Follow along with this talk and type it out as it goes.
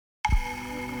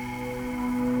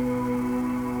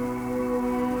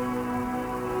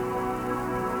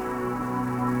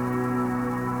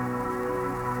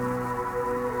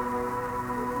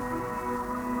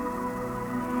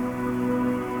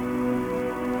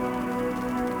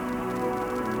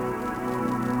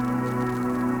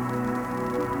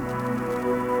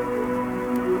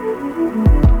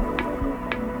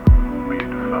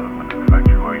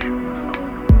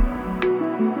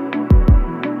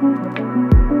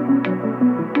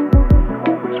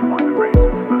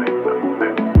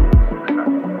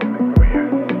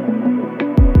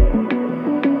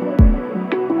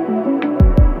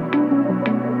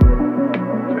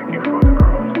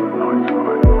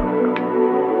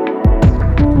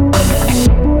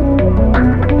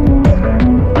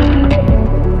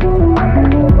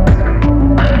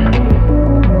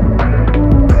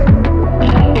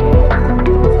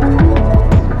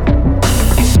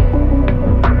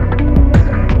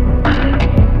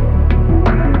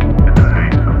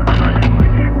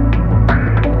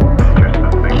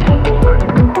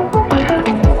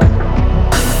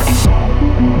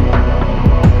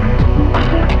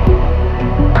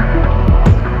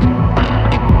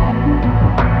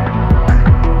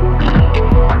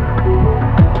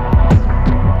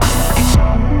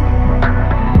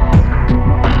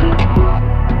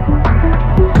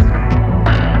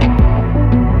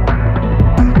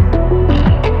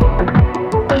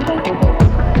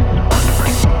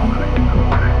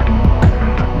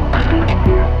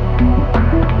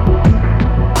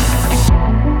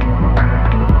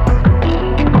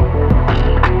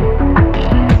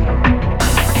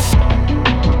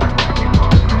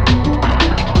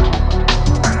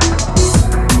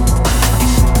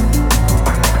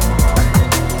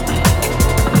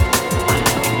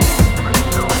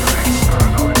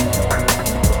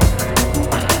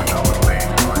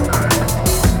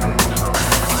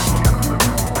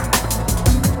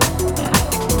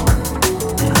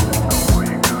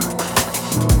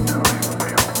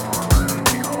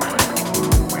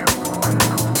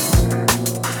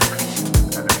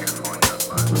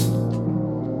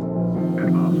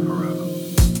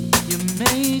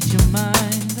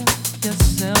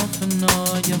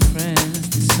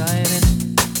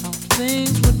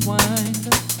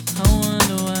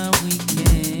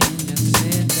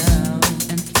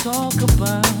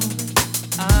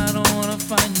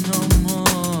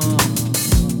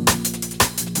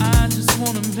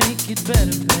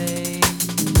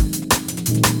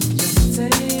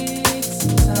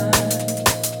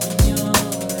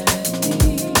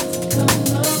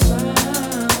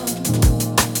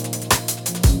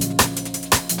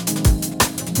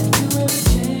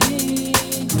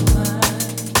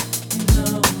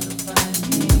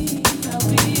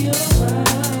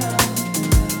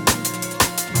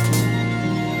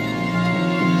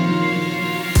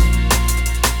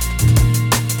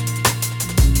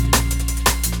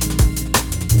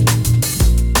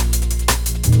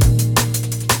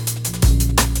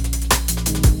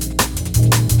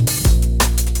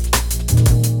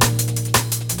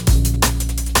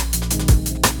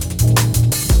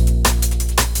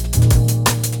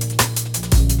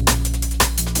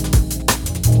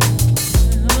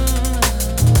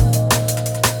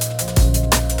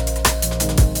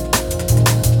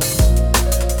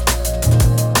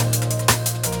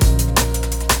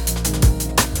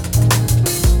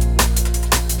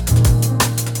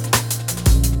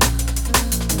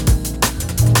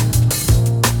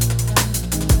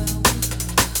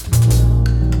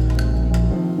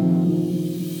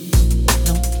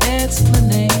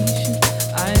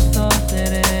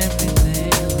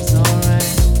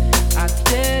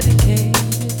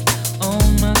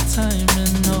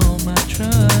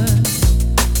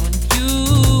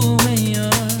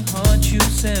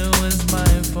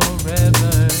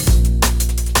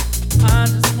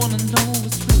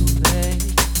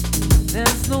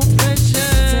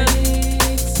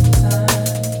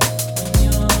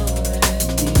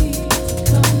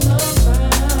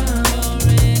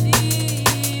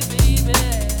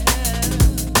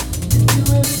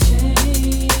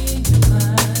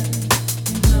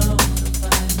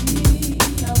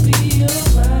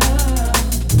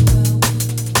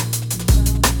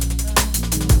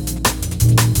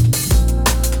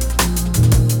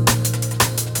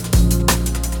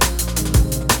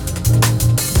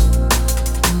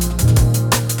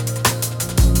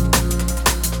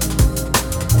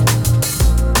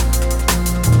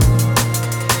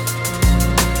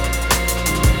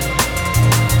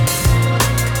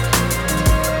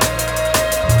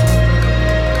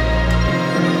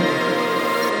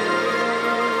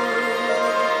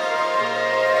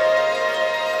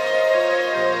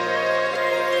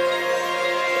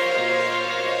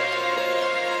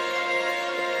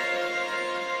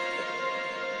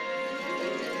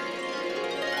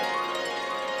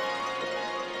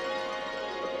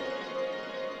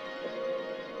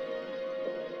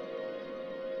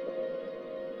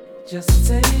Just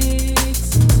take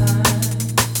some time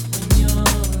when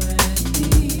you're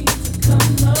ready to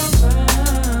come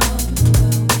around.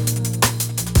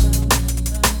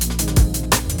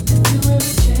 If you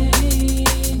ever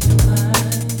change your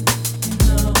mind, you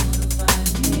know to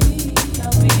find me.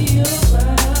 I'll be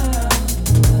around.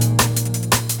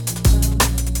 Just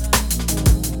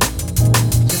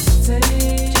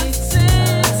take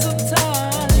some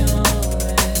time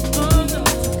when you're ready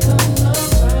to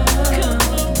come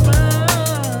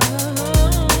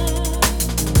around.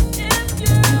 If you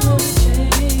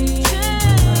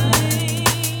change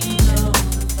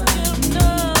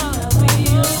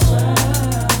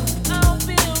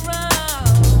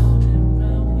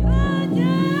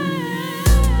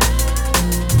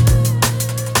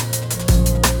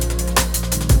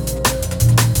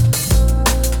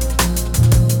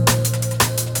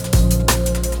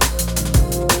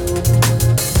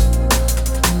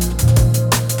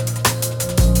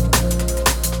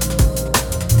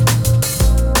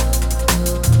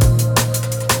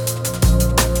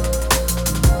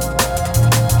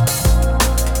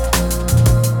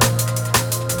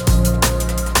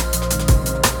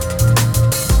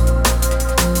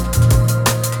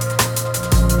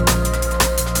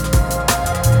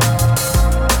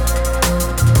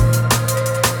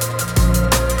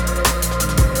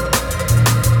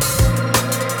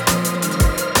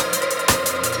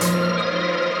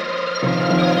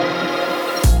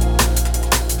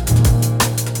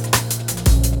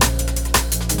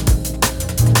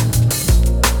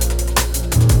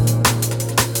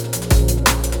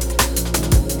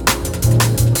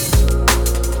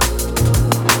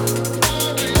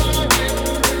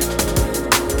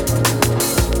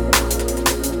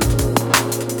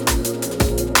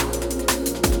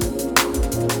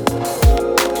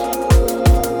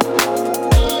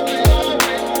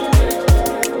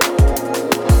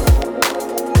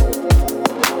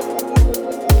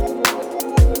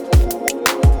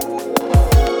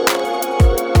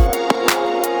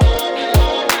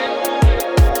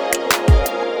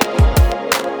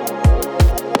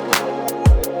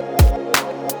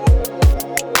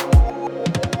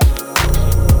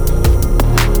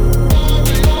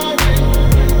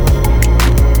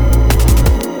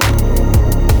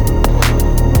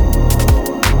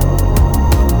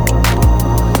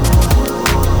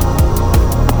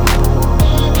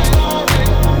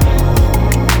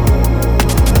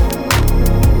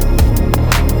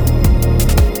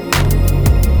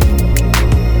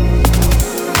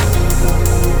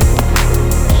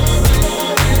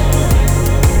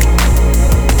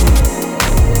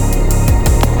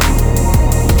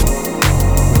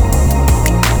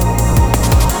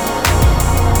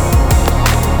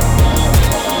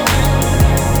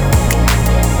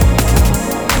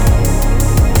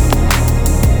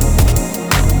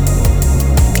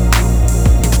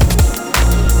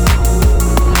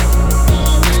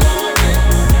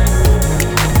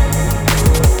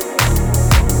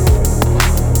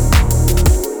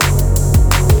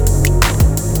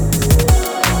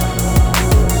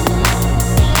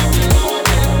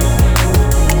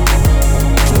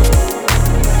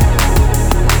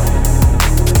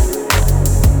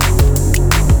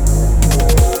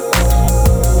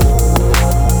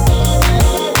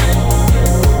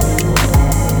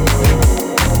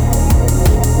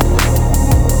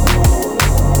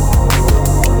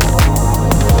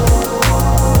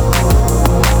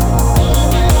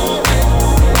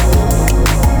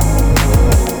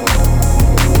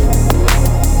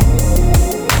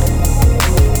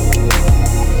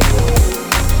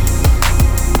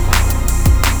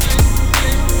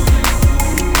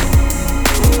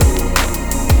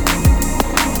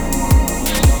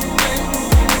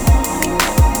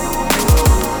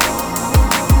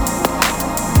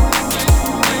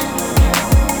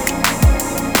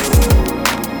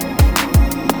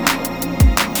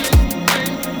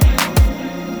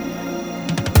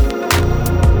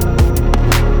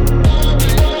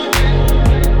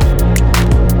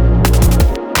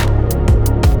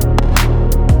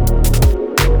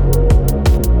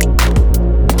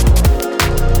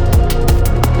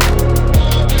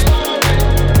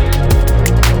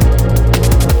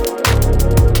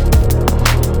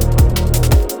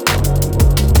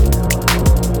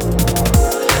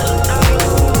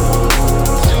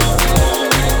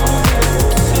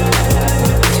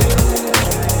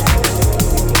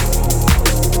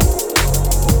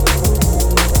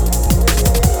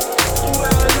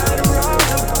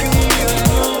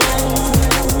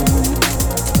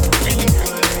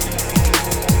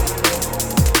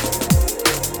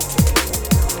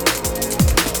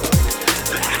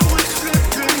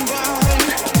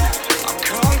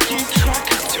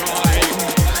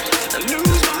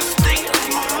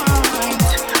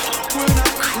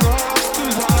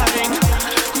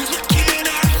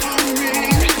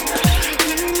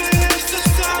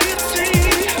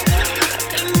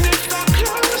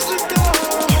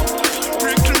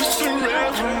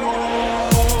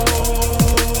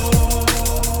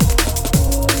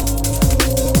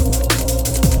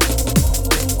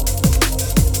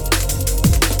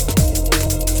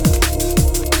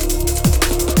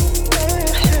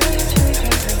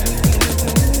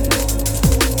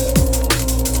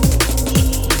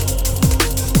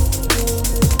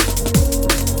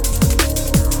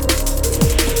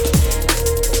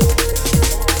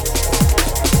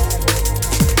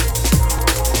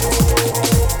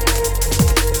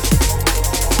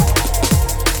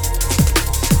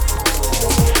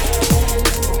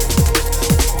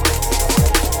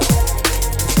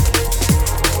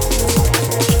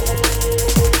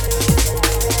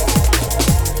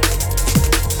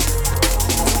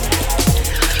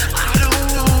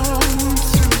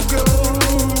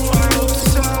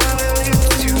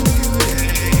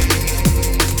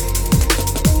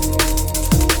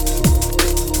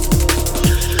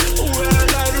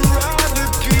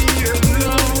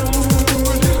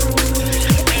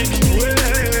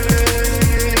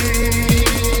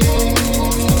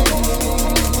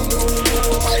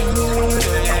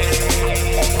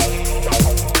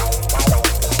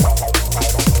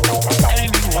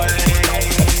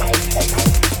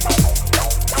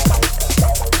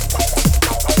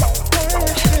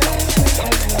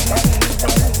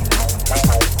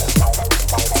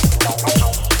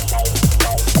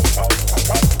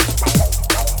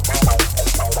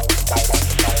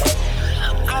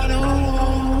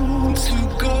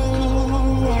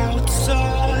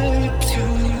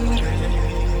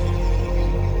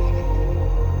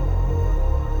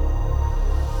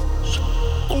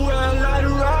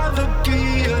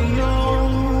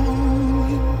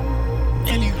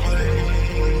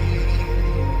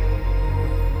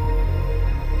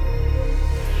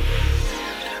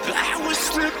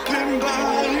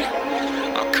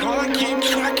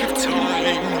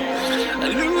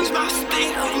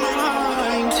state of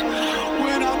mind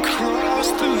when I cross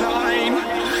the line.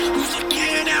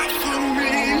 Looking out for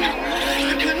me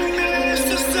in this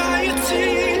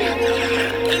society,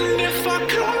 and if I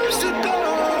close the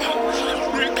door,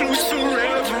 recluse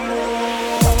forevermore.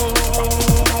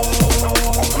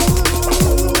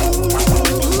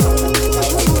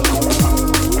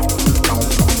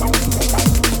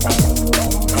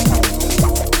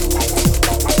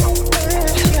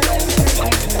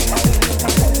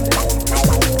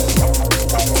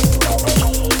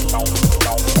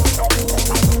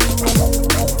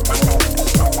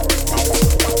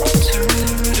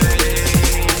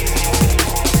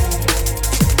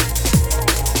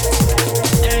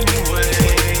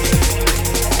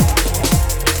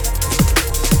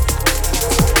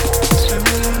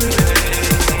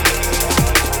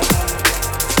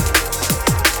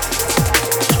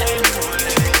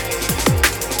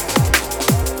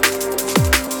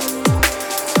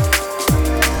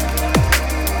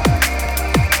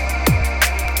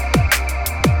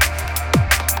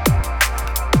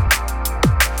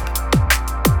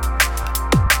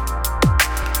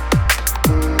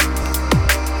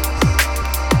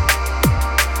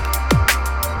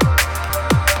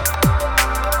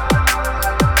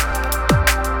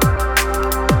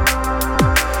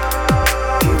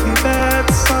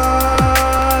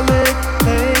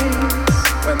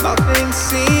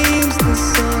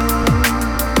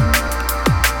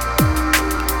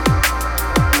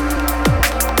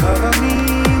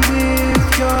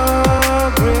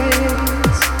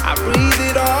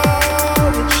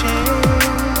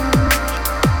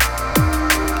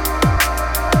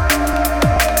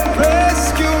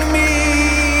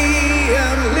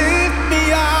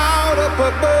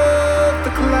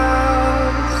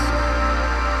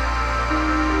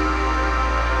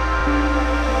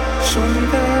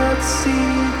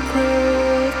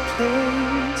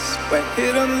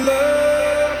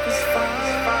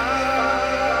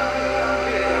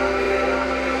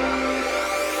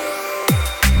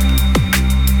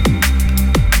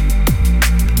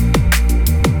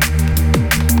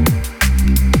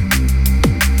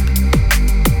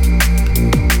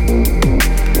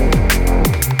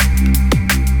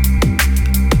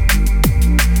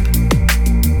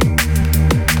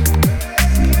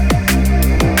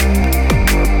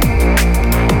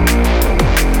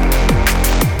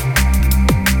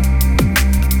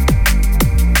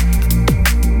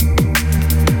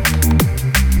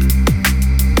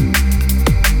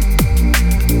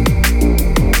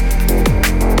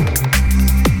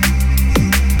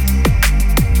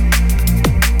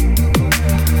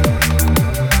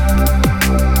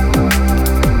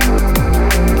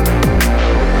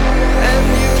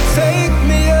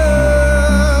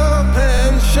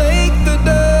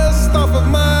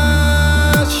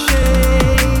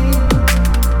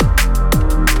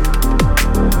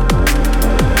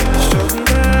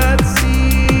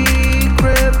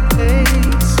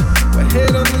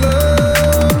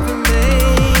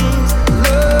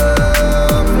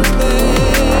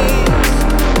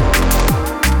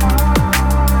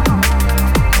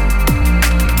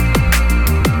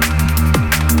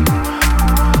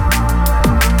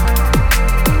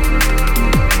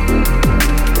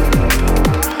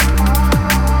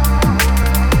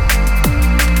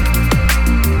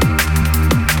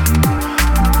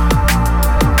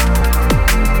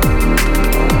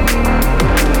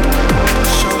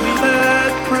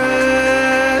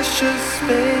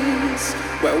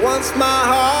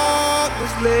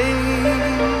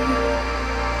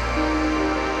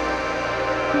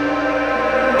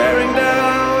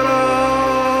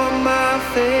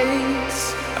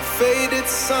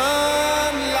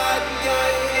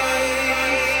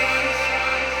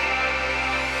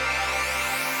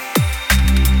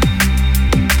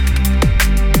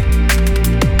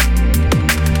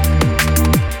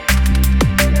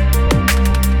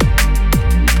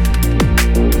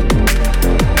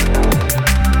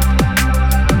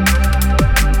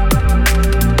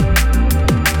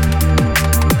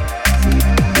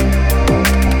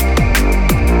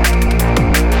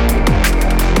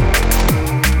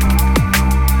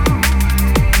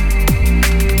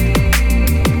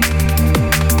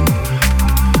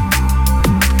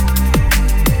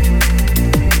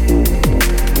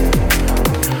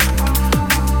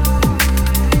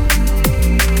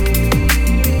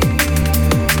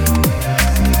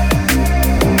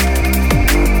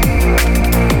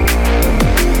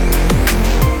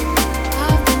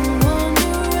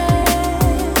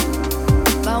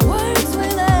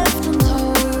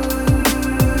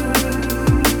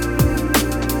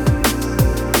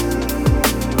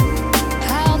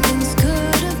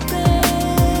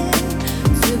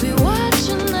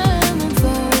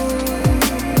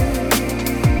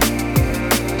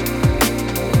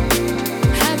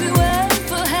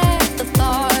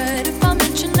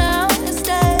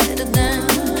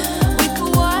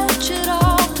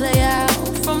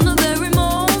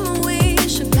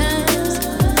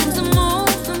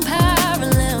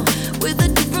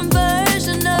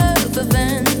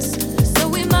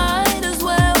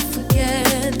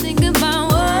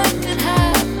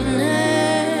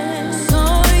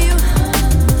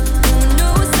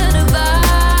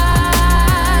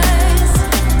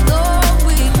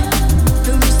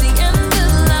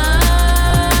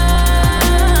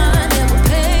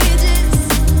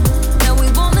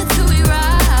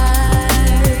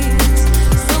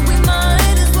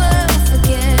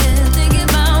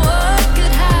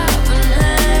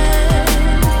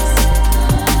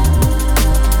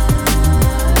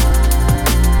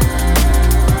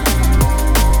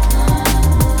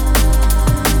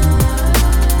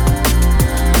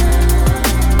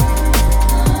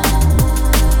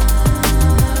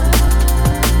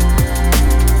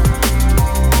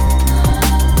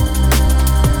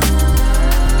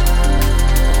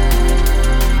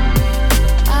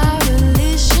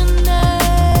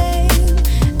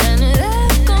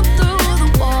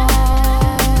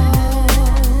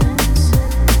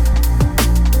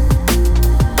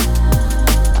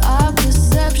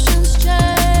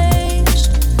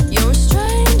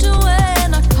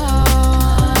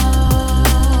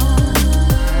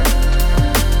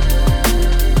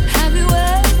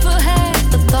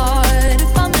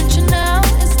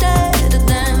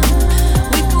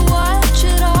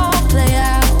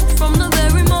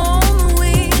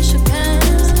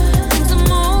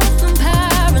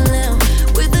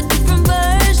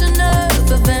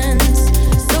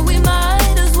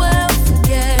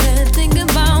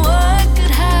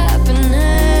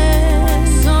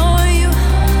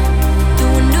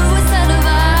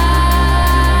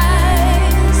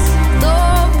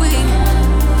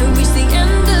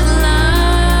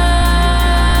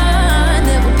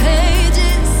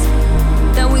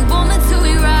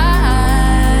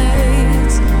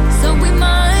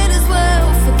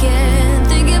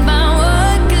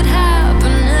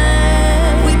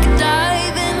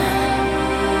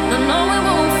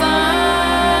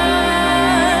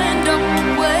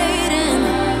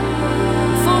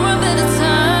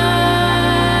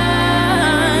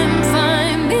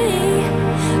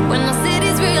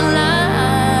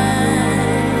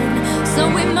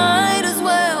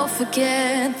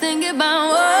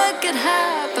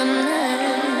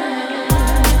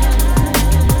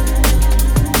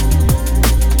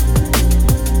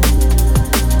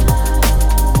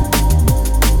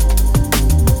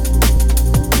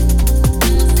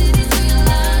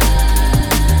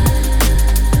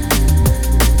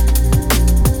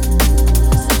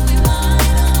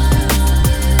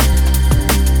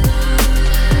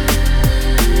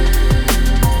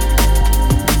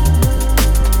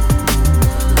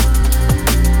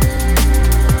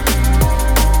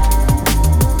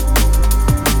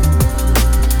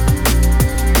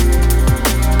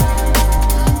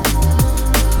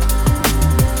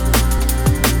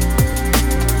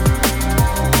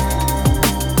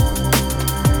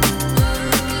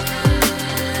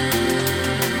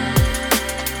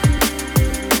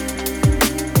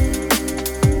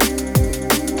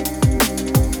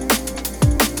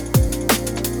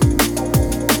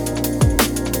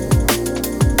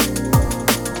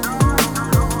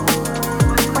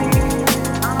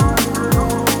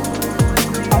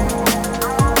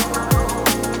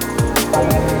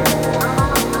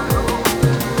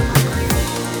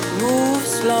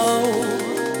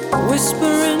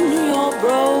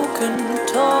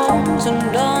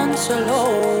 and dance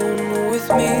alone with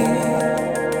me.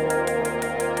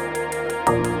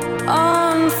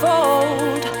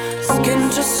 Unfold, skin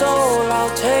to soul, I'll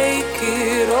take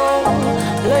it all.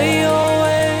 Lay your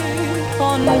weight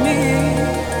on me.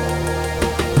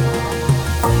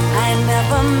 I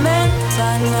never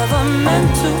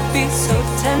meant to be so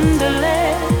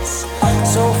tenderless.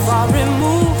 So far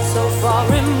removed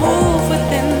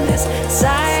within this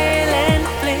silent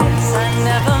bliss. I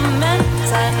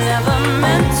never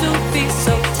meant to be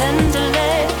so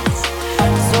tenderless.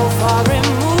 So far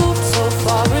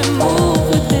removed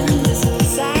within this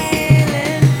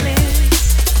silent bliss.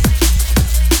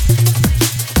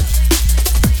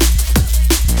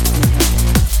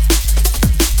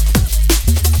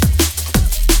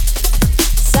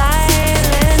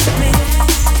 Silent bliss.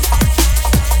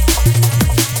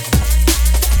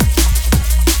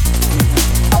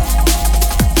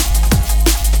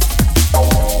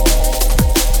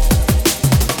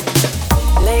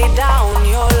 Lay down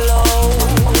your load,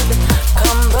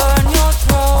 come burn your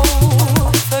throat,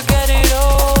 forget it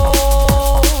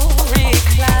all,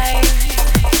 recline,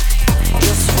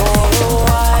 just for a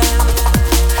while,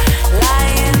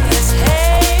 lie in this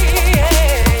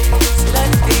haze,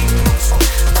 let these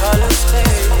colors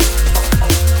fade.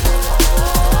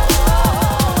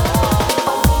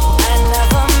 I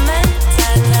never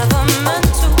meant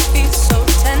to be so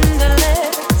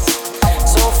tenderless.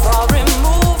 So far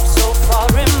removed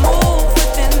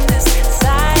within this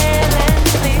silent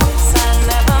bliss. I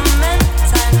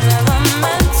never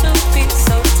meant to be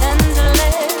so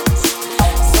tenderless.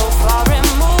 So far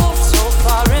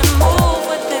removed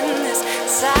within this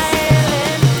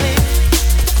silent bliss.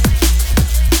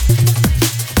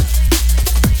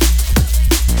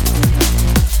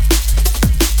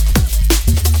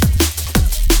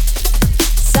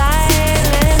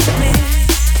 Silent bliss.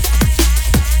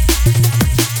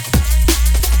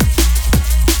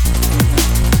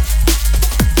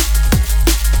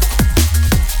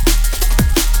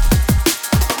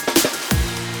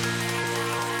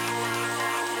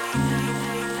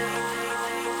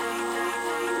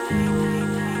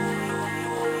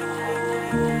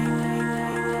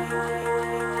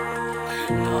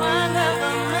 No, I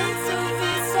never meant to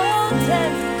be so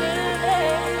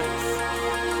tenderless.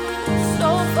 So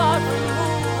far removed.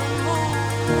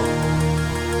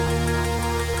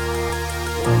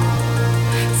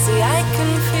 See, I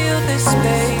can feel this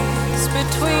space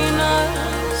between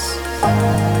us.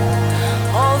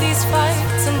 All these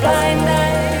fights and blind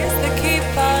eyes that keep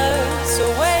us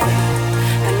away.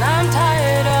 And I'm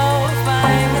tired of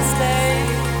my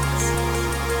mistakes.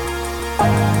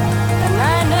 And I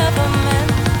never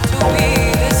meant to be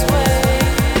this way.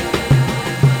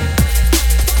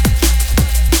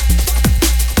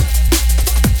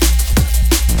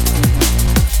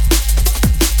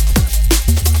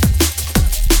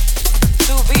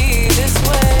 To be this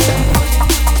way.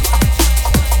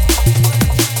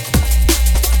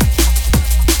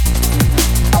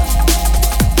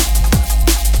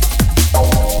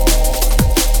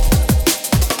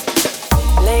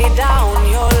 Lay down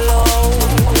your load,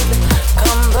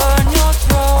 come burn your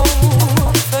throat,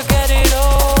 forget it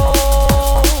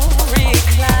all,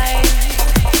 recline,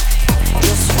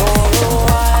 just for a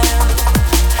while,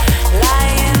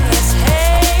 lie in this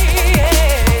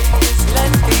haze,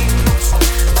 let these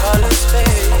colors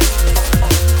fade.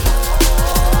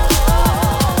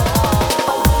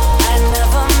 I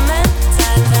never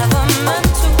meant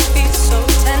to be so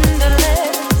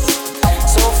tenderless.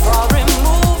 So far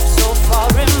removed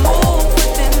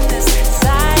within this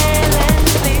silent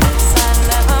bliss. I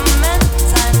never meant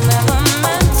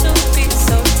to be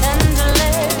so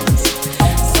tenderless.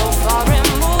 So far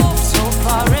removed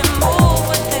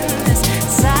within this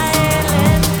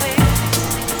silent bliss.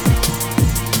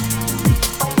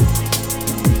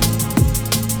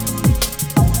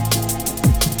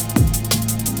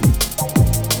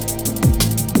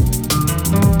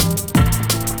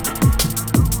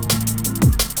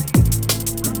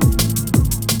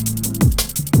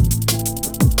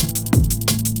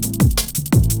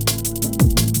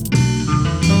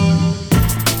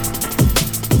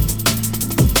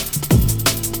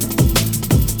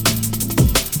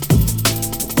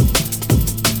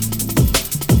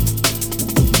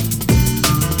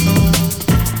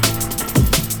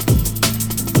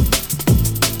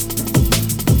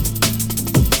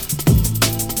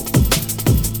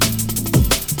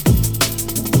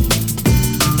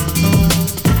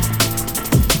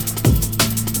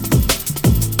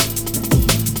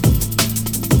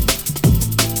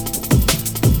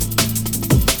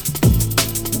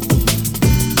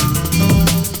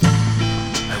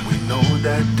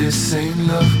 This ain't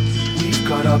love. We've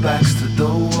got our backs to the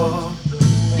wall,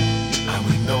 and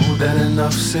we know that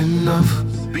enough's enough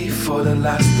before the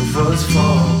last of us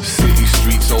fall. City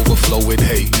streets overflow with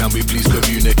hate. Can we please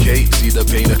communicate? See the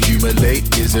pain accumulate.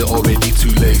 Is it already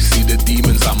too late? See the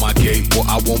demons at my gate. But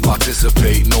I won't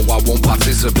participate. No, I won't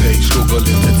participate. Struggling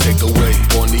to take the weight.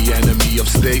 Born the enemy of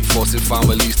state. Forcing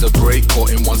families to break.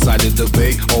 Caught in one-sided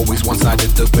debate. Always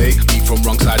one-sided debate. Eat from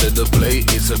wrong side of the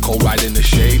plate. It's a cold ride in the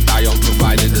shade. Dion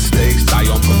provided the stakes.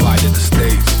 Dion provided the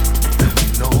stakes. And we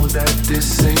know that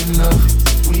this ain't love.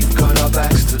 We've got our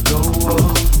backs to the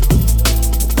wall,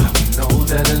 and we know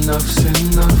that enough's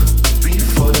enough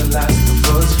before the last of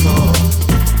us fall.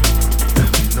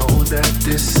 And we know that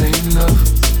this ain't love.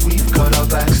 We've got our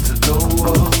backs to the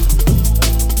wall,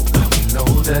 and we know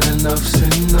that enough's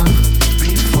enough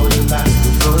before the last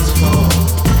of us fall.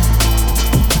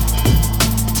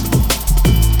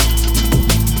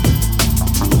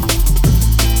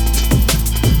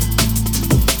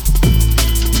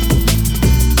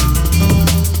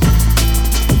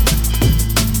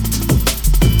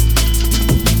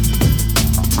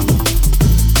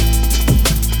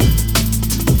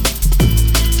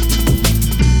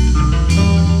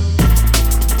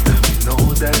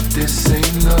 This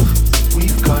ain't love.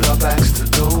 We've got our backs to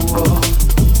the wall,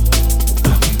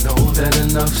 and we know that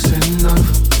enough's enough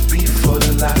before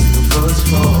the last of us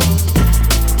fall.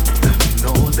 And we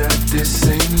know that this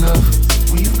ain't love.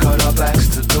 We've got our backs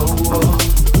to the wall,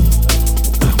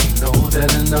 and we know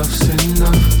that enough's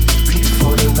enough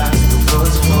before the last of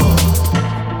us fall.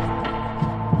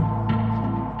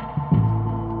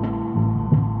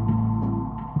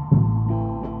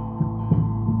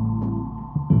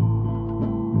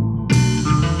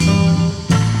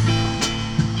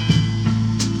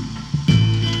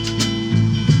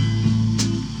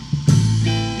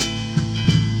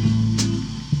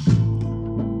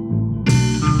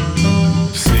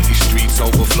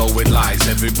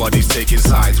 Everybody's taking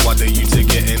sides. What are you to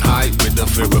getting high with the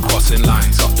fear of crossing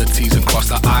lines? Up the T's and cross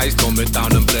the I's. Dumb it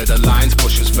down and blur the lines.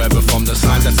 Push us further from the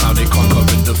signs. That's how they conquer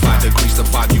and divide. Increase the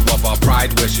value of our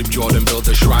pride. Worship Jordan, build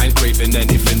a shrine. Craving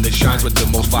anything that shines. But the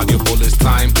most valuable is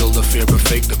time. Build the fear and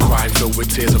fake the crime. Filled with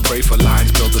tears and pray for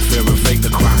lines. Build the fear and fake the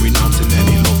crime. Renouncing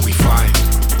any love we find.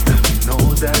 And we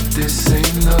know that this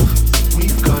ain't love.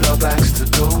 We've got our backs to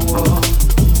the wall,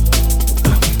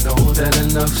 and we know that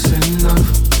enough's enough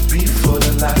before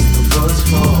the last of us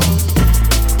fall.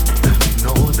 And we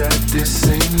know that this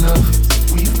ain't love.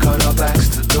 We've got our backs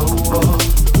to the wall,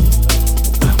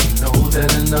 and we know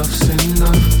that enough's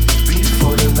enough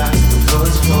before the last of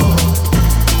us fall.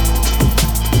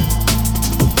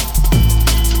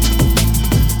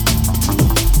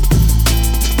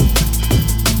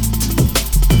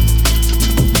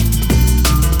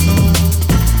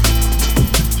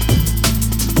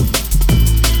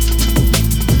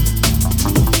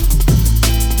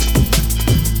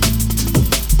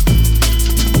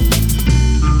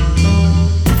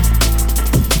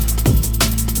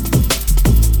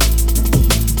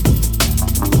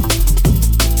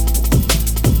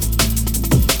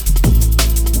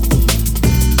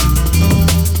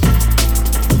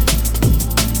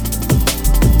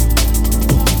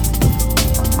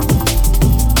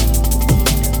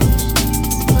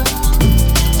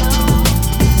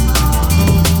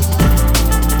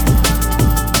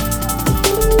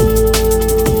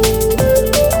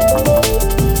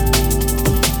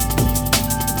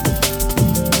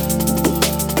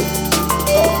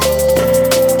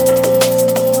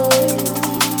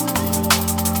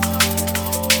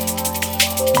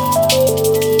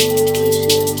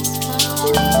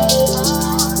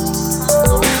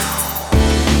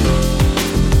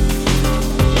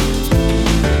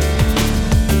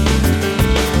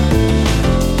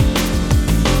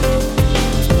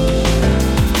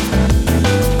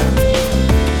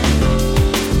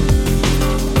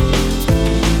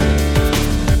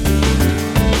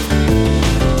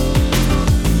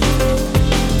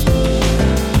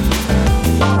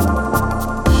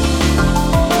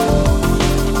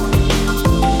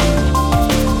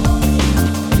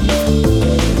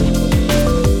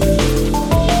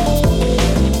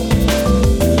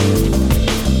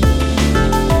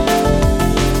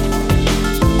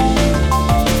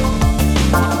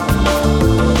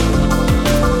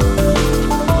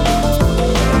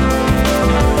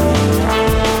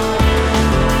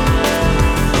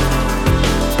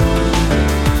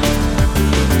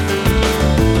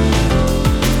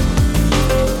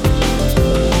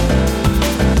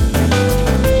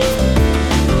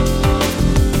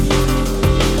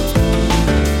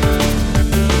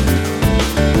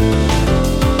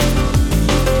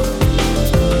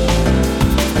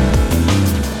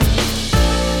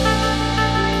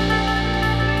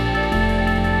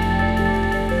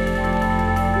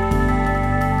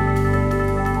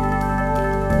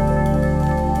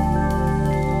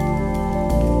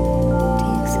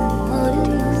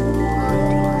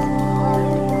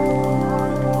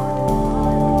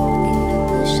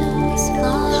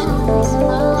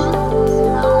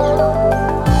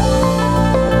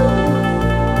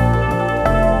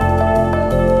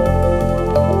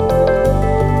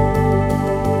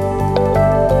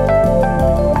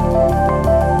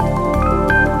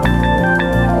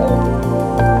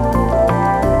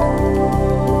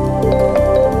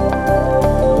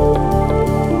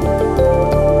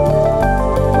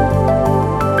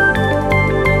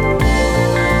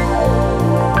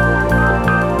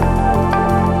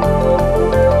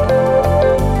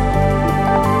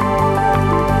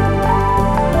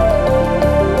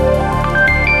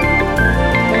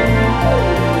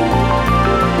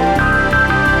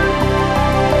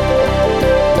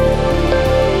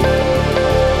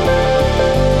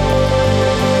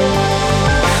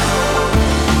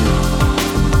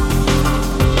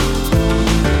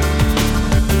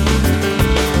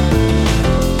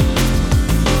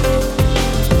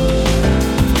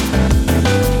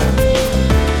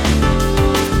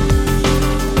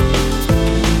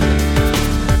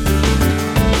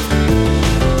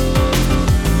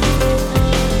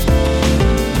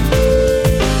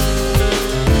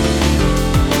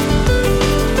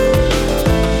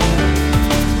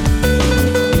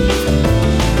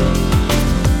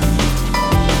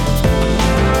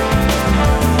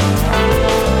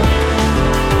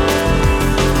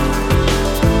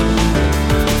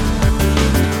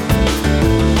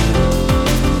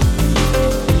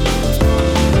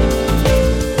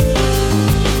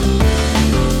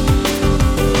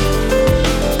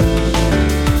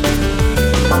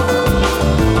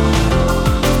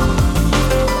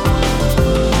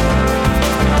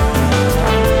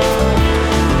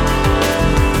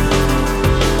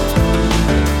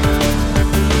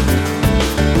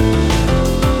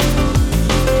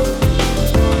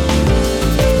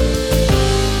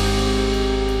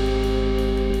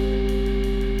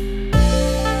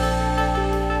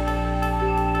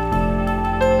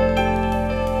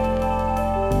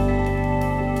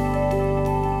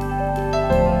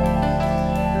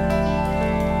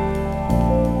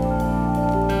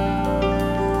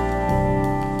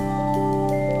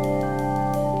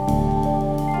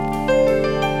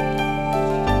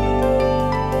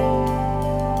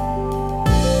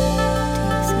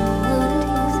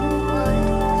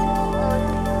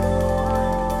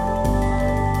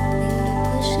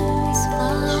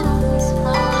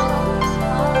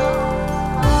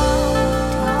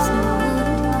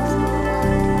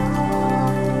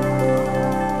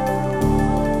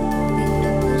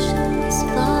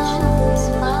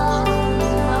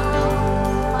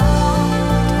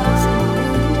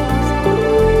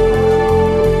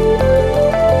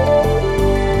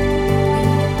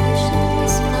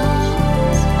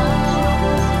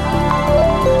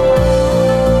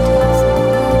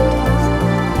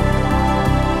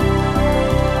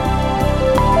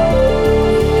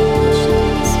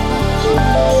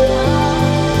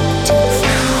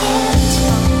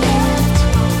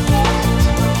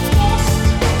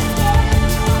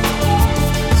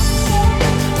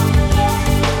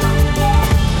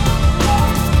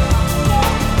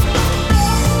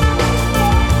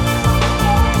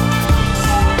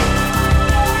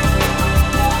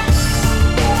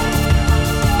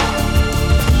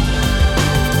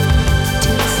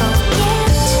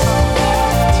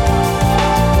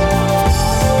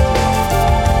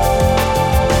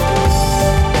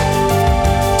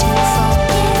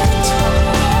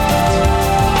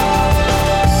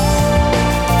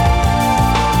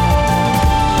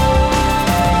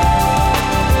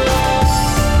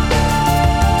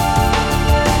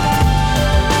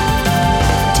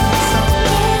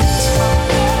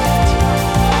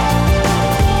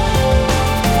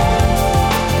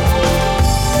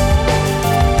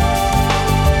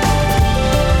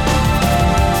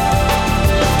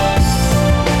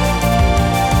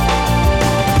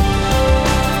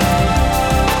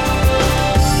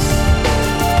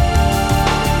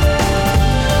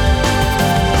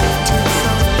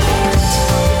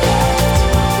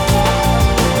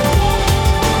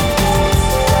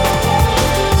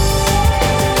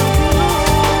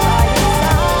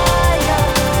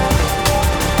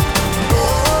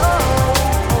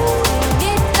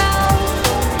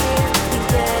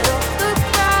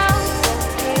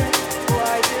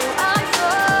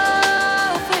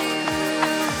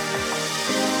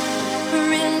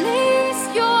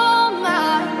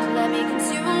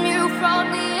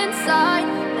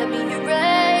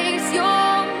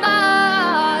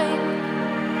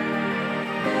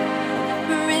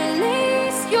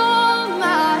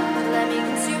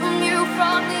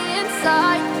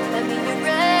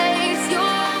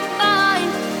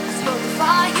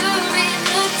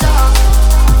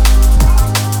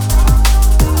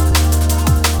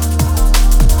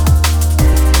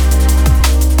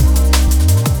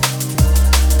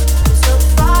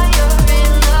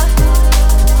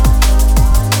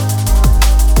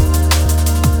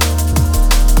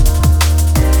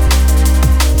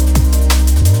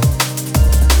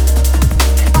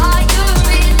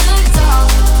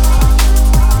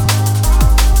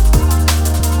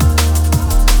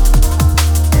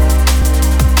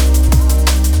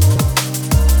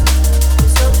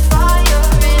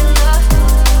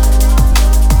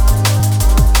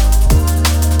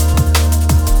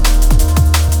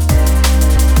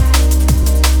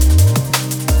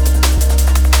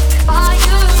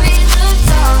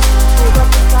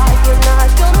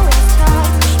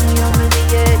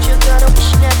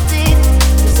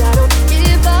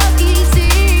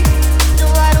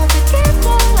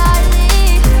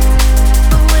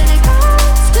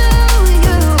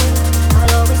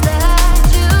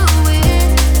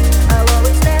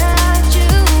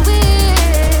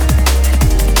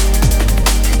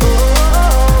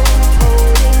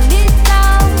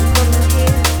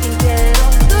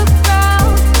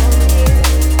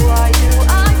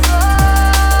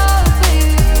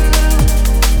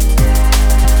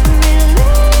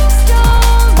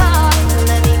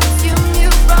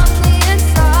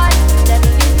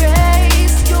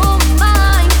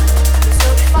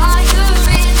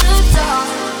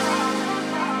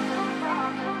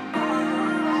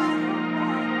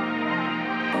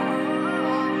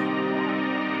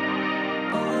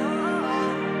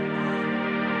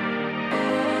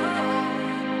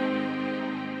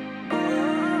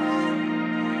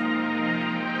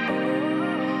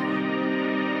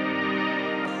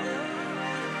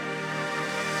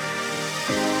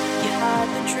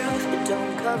 the truth, but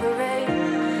don't cover it.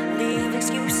 Leave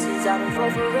excuses out of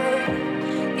over it.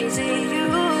 Is it you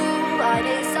I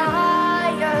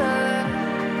desire?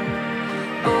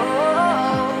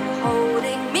 Oh,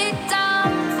 holding me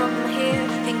down from here,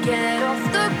 can get off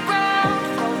the ground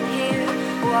from here.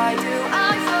 Why do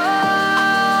I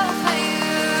fall for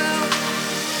you?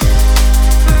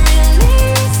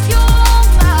 Release your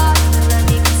mind, let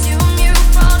me consume you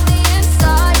from the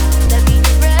inside. Let me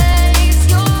erase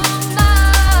your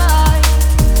mind.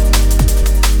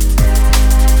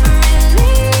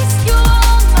 Release your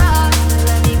mind,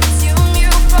 let me consume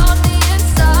you from the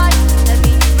inside. Let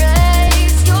me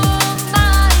erase your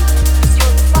mind, 'cause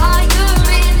you're the fire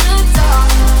in the dark.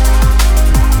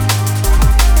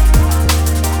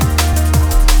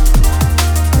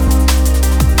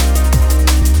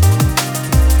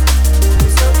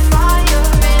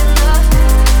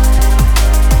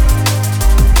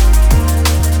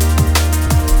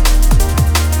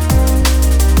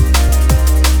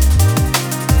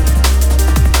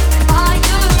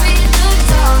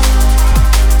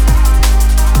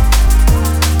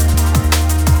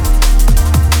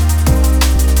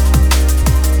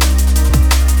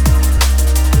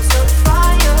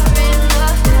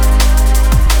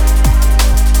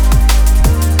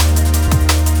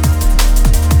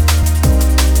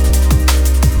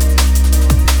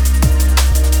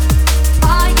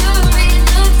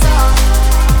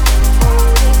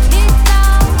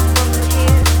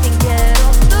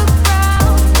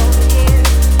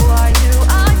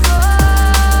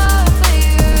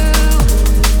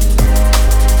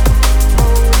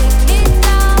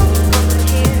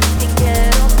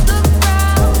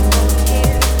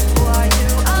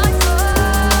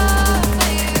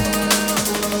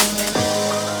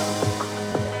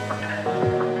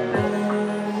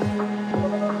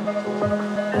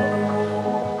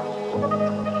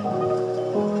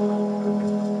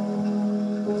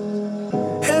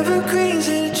 Evergreens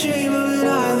in a dream of an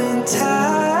island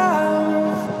town.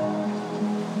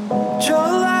 Draw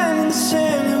a line in the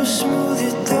sand and we'll smooth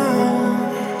it down.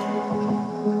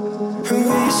 And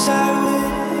we decide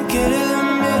we'll get in the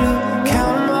middle,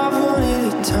 count 'em off one at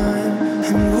a time.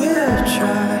 And we'll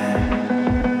try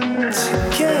to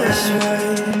get us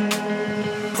right.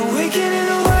 Awaken in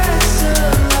the white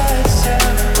sunlights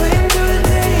out, waiting through the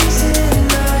days and the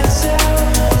nights out.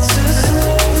 It's a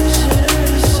slow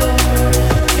shimmering summer.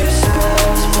 Your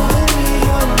spell's pulling me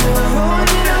under,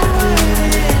 rolling away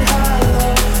in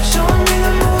hollow, showing me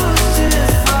the moves to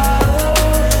follow.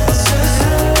 It's a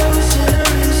slow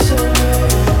shimmering summer.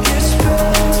 Your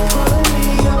spell's pulling me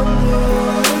under.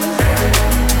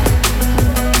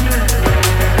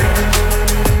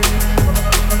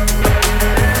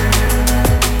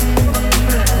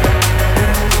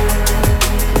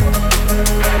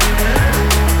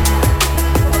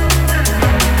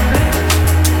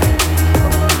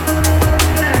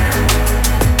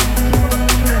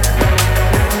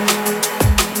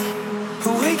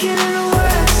 Awaken in the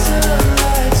wet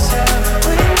sunlights out,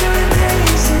 waiting through the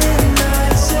days and the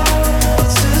nights out.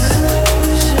 It's a slow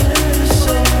shimmering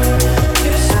summer.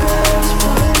 Your spell's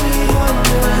pulling me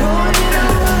under, rolling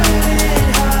away in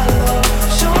hollow,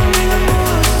 showing me the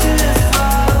moves to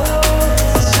follow.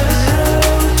 It's a slow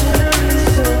shimmering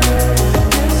summer.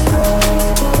 Your spell's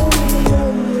pulling me under.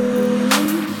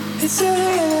 It's a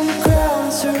hand on the ground,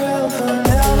 it's around for an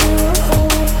hour.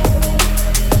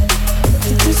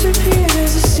 It disappears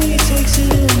as the sea takes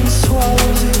it in and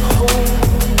swallows it whole.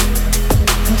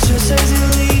 And just as it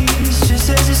leaves, just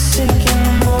as it's sinking,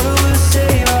 the motor will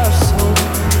save our soul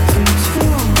from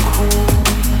too cold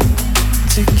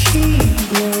to keep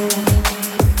warm.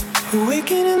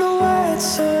 Awaken in the white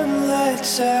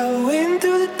sunlights out, waiting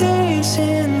through the days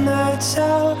and nights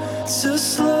out. It's a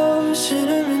slow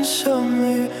shimmering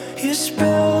summer. Your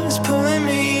spell is pulling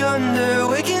me under.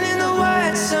 Waking in the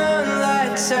white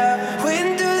sunlights out,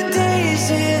 waiting through the days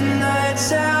and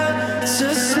nights out. It's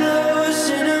a slow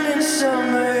shimmering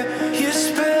summer. Your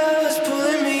spell is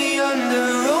pulling me under.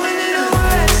 Rolling in the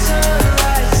white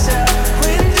sunlights out,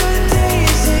 waiting through the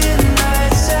days and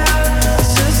nights out.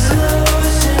 It's a slow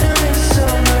shimmering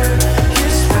summer.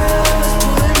 Your spell is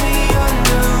pulling me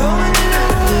under. Rolling in the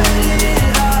wood in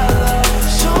hollow,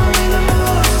 showing me the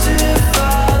moves to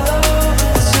follow.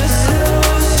 It's a slow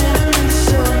shimmering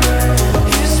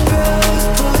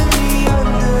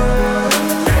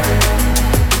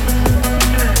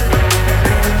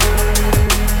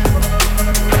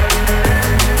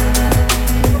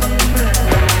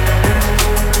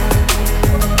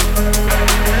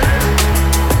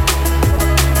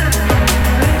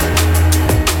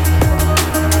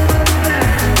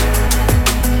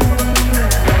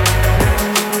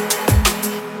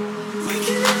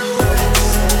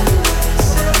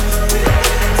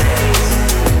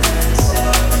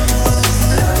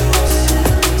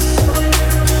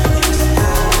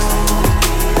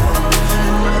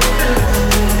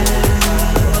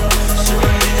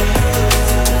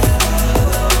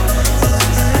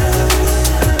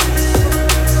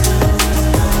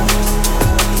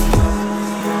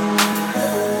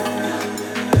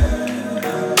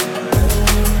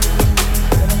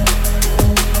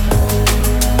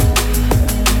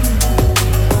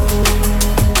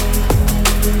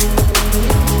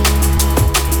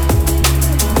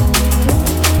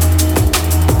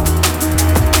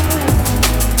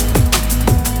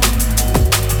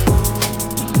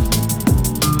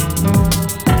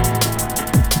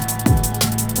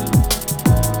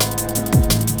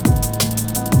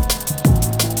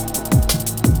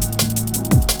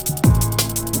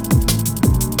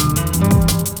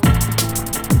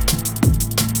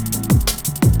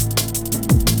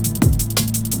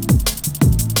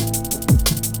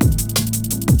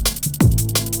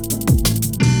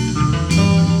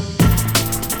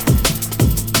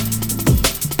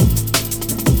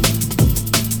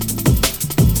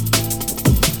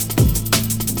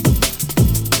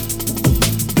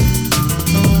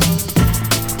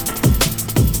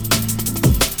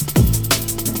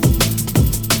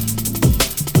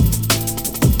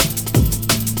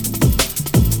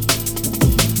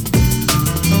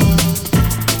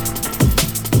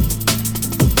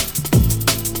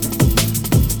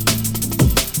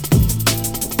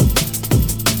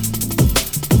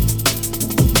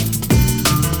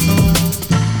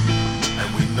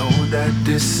that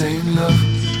this ain't love.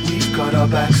 We've got our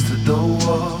backs to the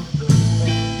wall,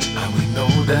 and we know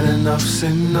that enough's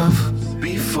enough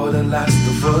before the last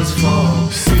of us fall.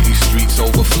 City streets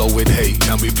overflow with hate.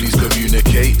 Can we please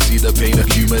communicate? See the pain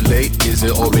accumulate. Is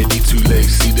it already too late?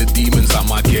 See the demons at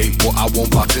my gate, but I won't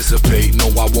participate. No,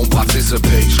 I won't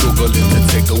participate. Struggling to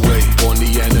take the weight. Born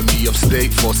the enemy of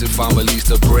state, forcing families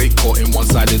to break. Caught in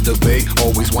one-sided debate,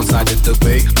 always one-sided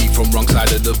debate. Eat from wrong side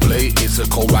of the plate. It's a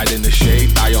cold ride in the shade.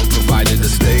 I on provided the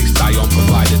stakes. I on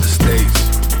provided the stakes.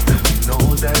 And we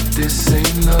know that this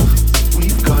ain't love.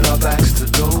 We've got our backs to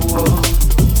the wall,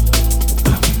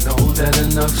 and we know that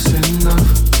enough's enough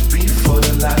before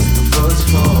the last of us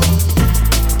fall.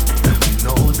 And we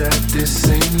know that this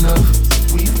ain't love.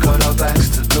 We've got our backs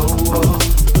to the wall,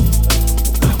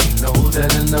 and we know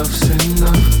that enough's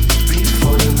enough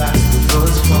before the last of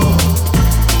us fall.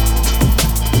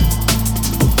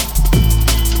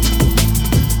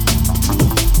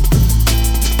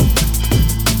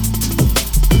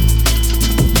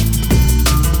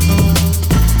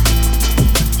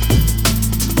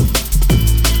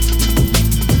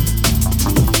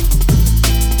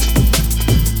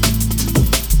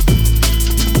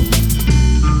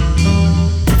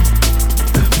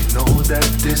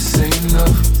 This ain't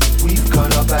love. We've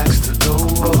got our backs to the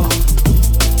wall,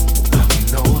 and we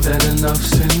know that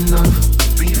enough's enough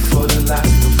before the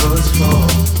last of us fall.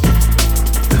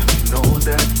 And we know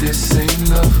that this ain't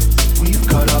love. We've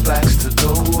got our backs to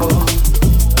the wall,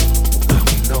 and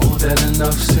we know that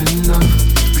enough's enough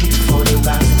before the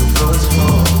last of us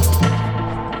fall.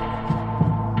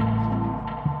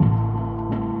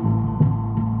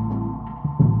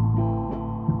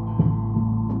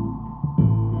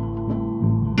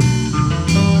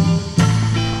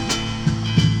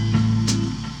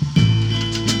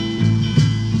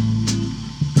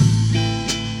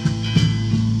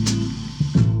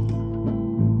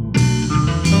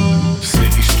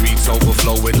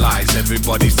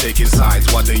 Everybody's taking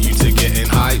sides. What are you to getting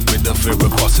high with the fear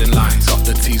of crossing lines? Up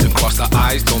the T's and cross the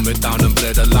I's. Dumb it down and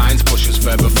blur the lines. Push us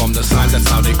further from the signs. That's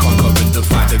how they conquer and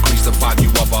divide. Decrease the value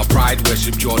of our pride.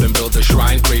 Worship Jordan, build a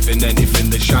shrine. Craving anything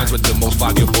that shines. But the most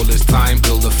valuable is time.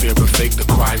 Build the fear and fake the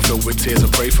crime. Filled with tears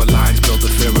and pray for lines. Build the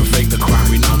fear and fake the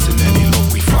crime. Renouncing any love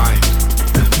we find.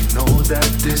 And we know that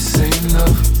this ain't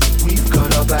love. We've got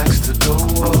our backs to the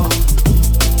wall,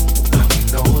 and we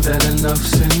know that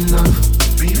enough's enough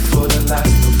before the last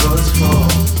of us fall.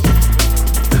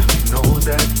 And we know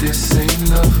that this ain't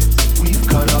love. We've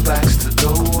got our backs to the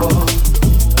wall,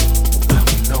 and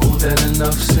we know that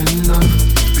enough's enough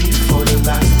before the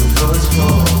last of us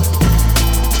fall.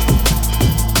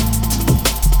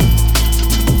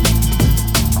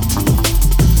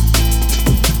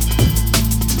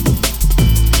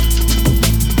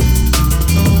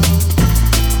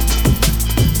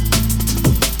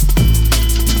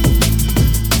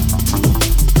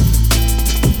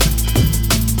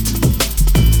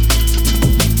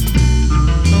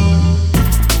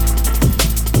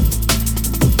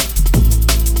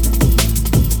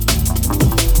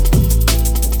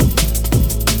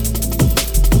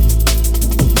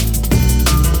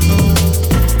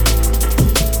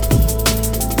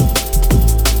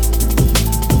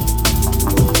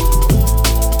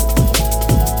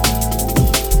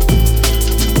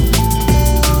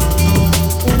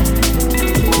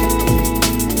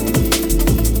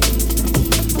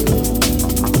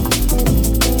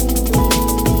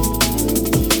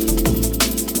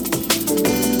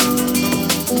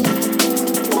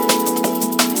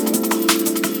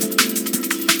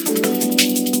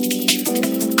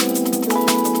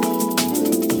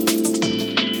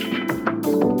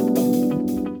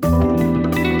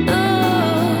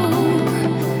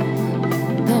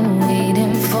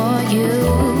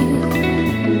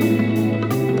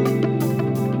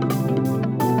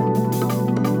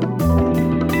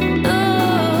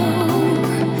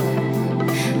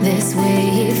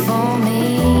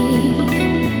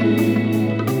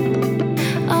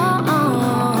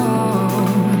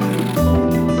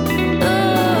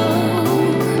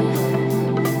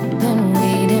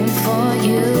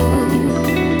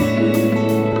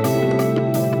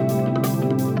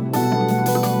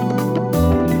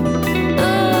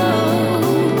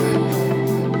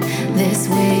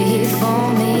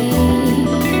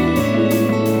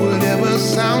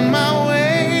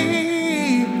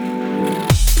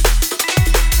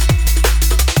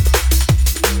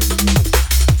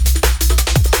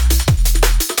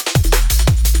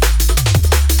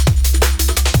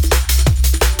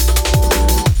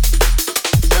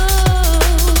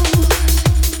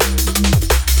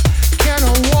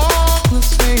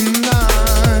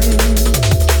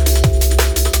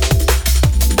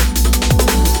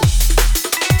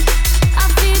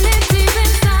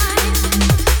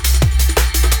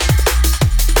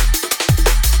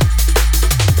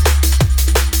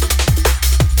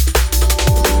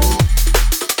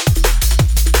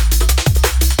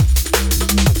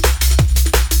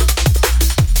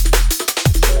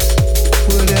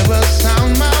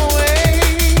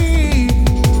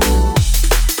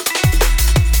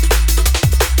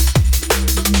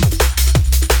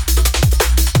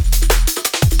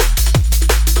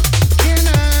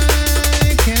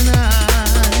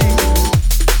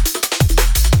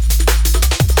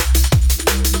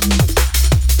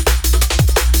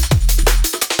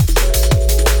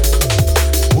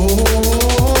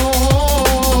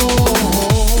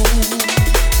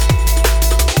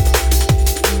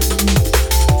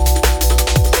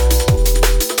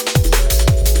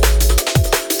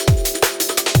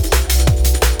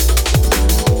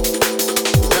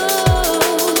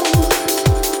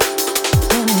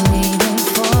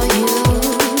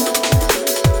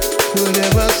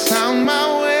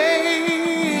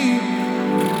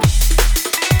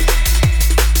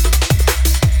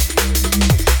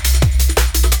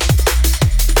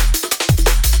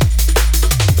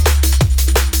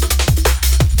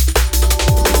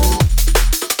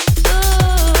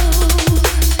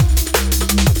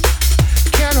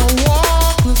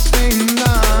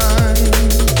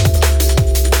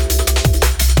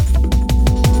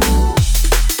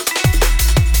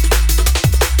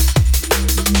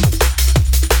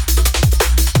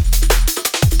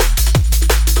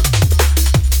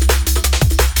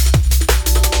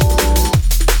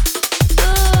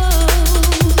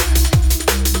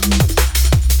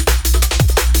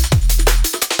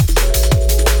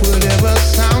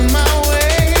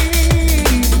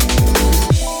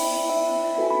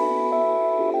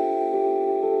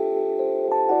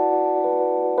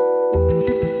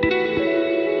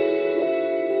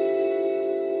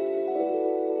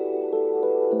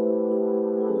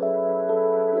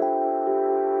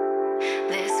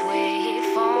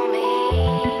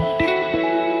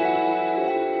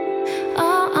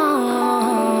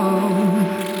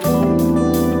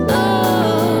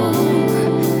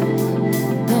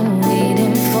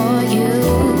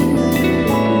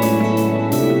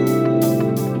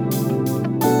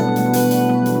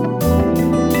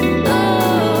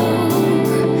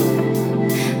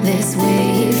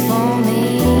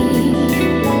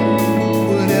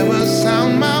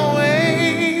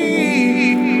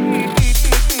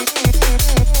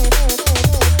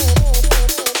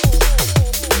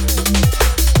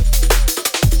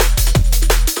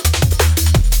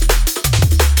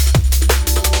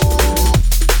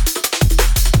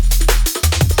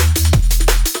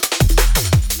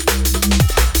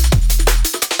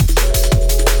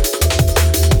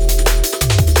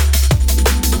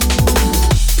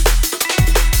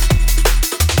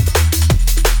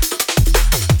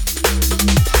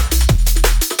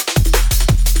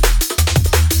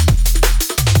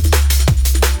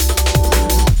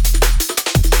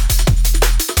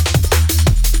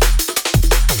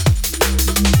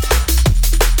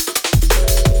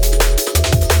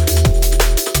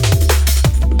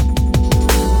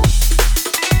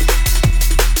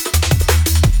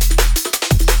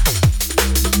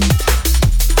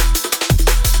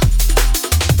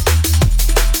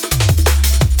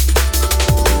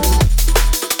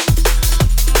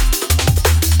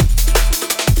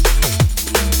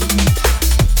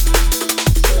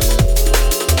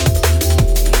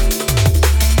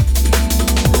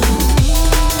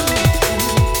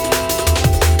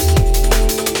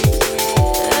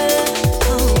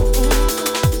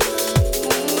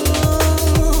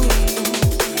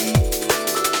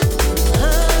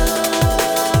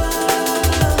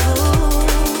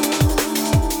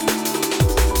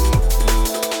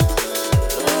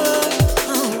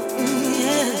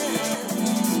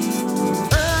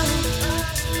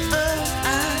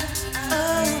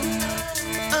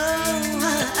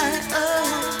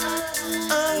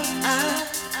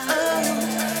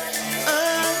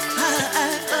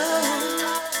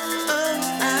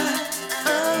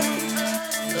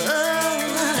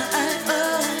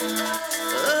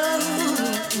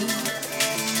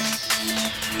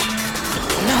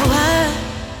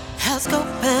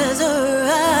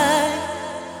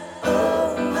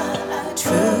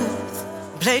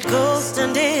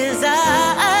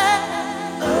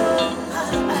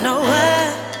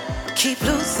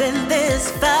 losing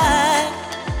this fight.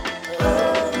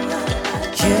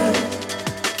 You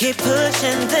keep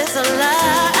pushing this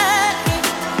line.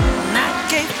 I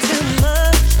gave too much.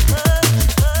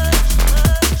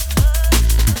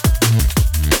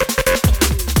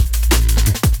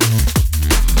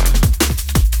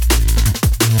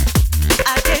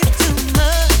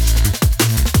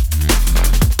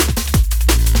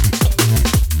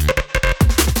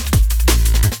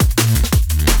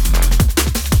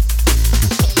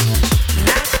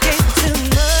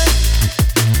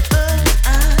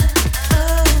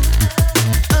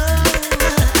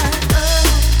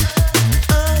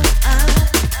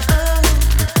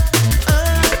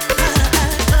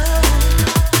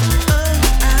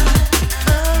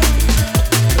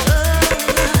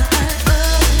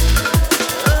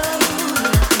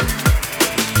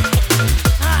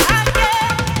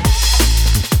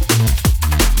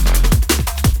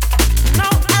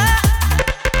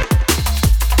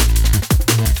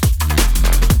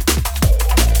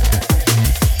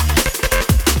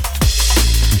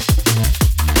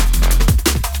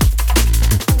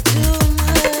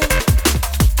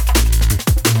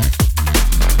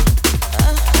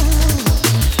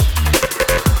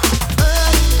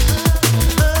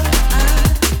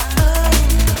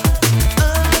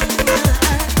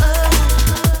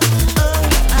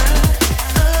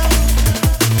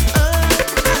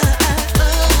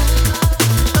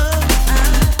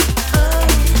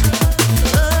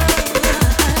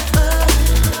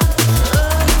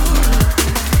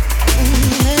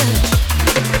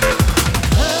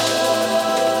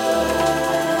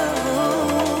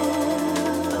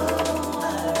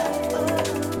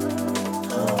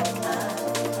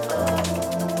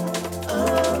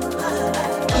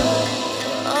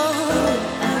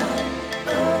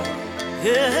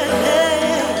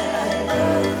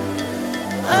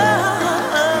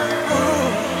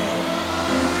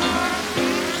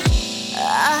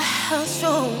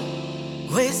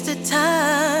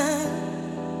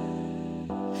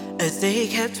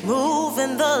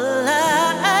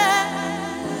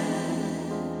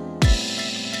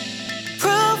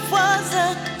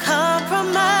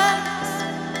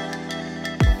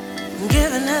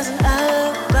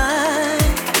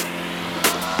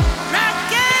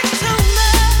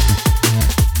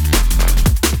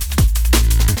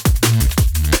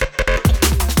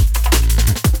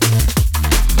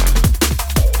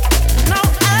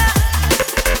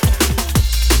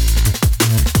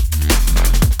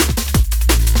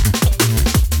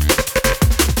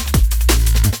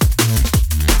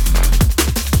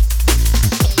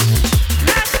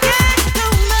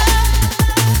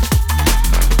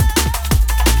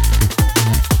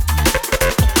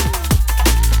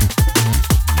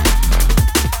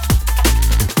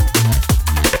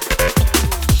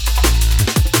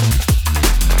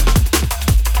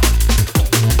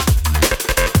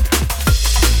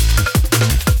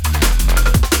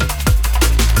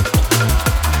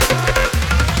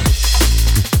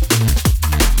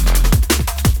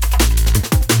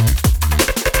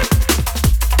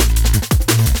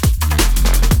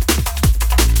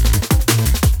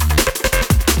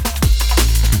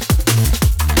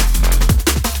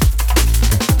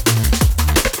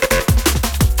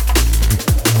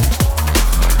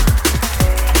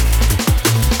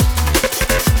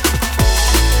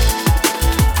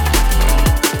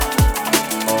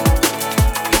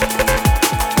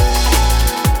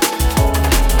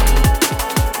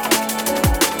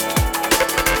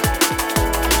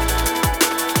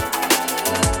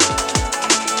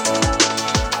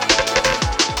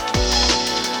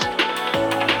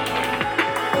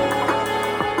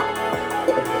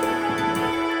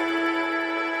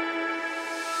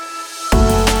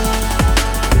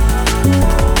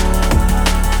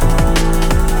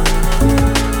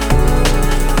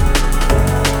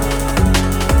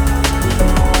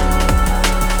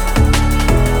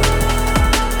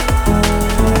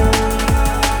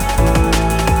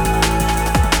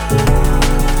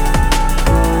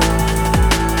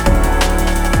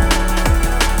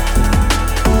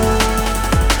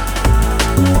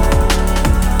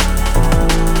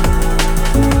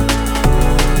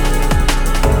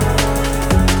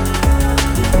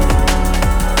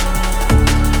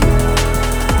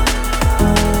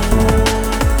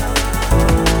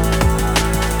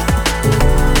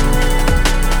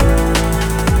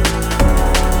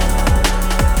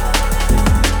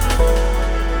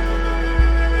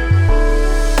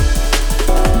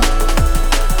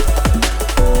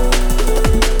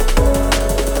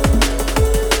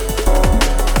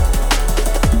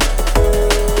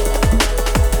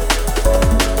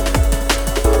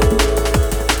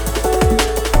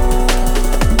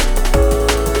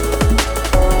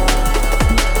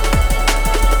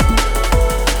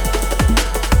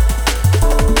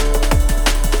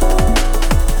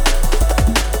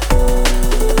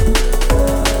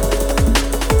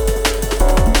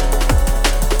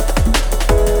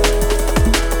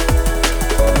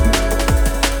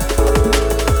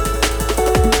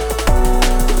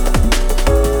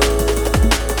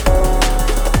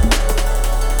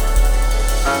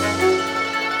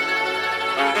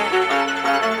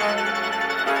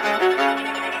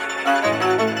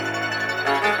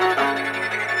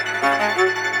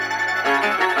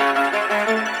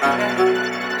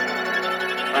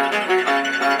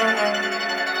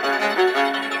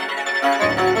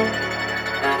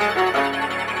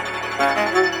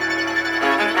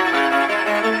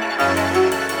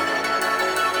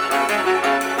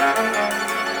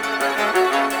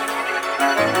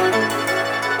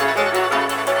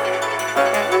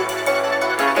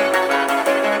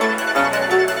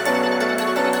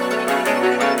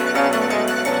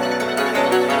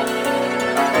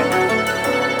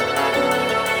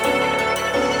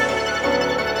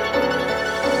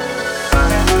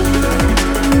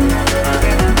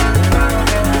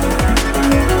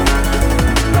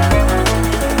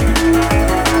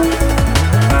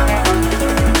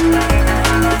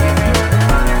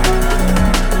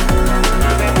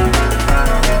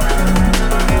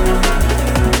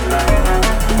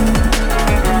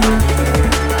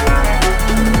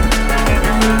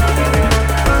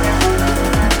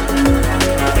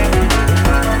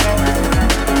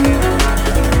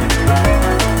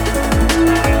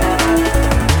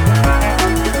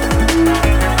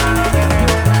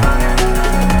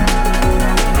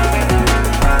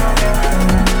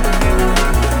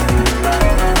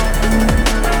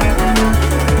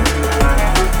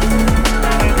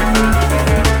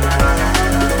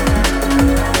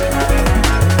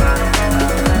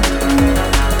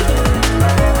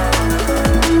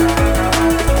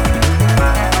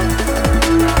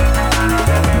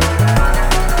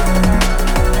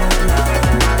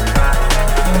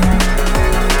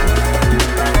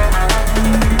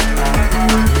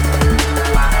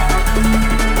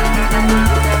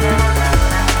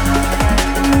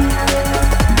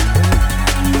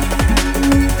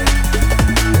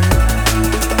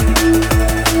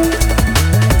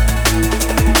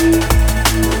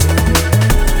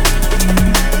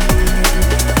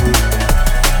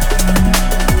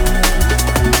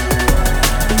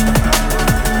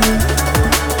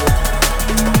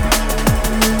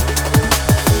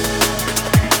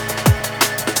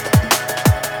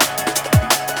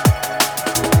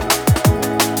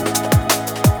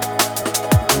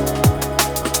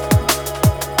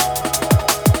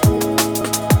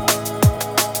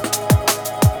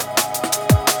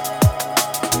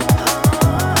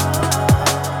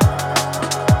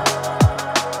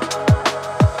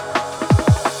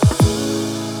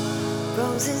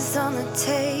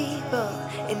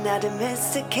 in a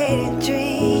domesticated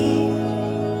dream.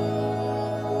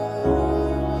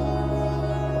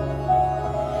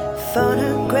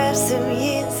 Photographs of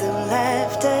years of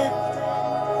laughter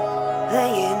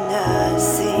laying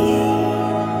unseen.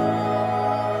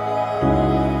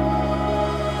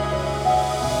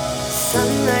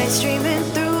 Sunlight streaming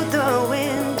through the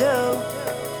window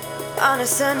on a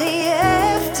sunny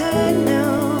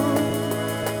afternoon.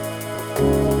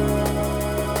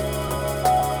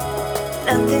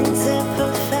 Nothing's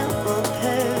ever felt more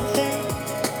perfect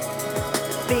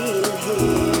than being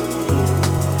here.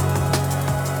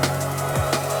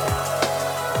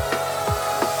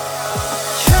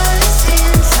 Trust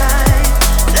in time,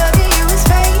 loving you is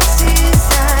fate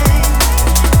design.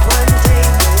 One day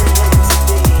we're meant to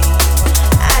be.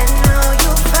 I know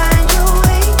you'll find your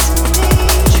way to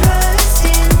me. Trust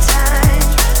in time,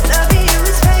 loving you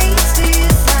is fate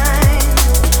design.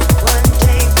 One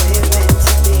day we're meant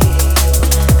to be.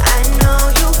 I know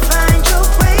you'll find your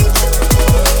way to me.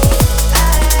 I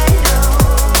know,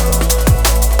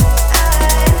 I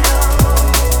know,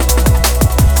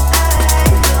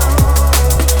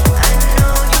 I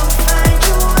know you'll find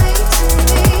your way to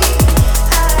me.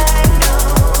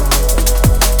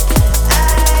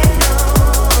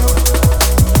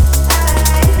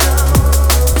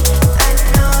 I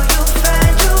know, you'll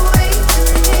find your way to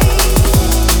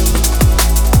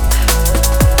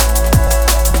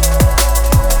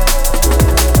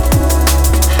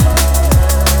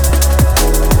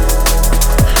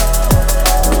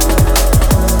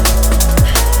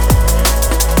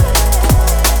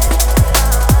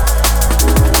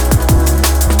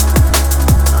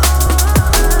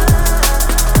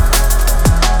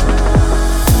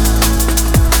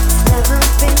Never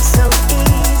been so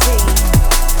easy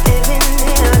living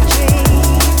in a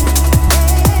dream.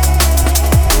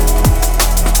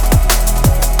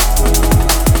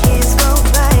 Years go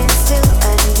by and still I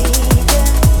need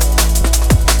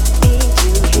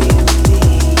you here with me.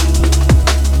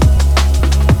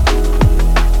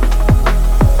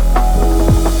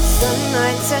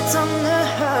 Sunlight sets on the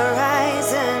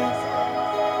horizon.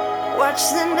 Watch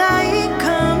the night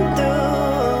come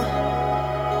through.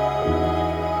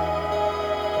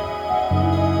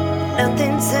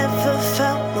 Nothing's ever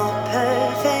felt more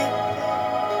perfect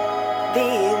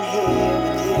being here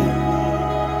with you.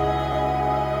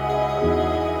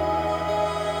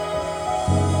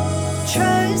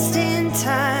 Trust in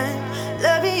time,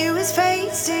 loving you is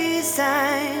fate's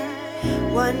design.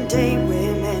 One day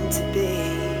we're meant to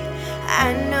be.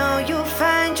 I know you'll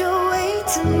find your way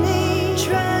to me.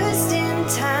 Trust in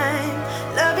time,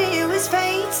 loving you is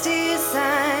fate's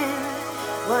design.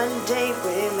 One day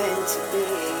we're meant to be.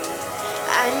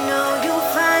 I know you'll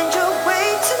find your way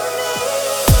to me.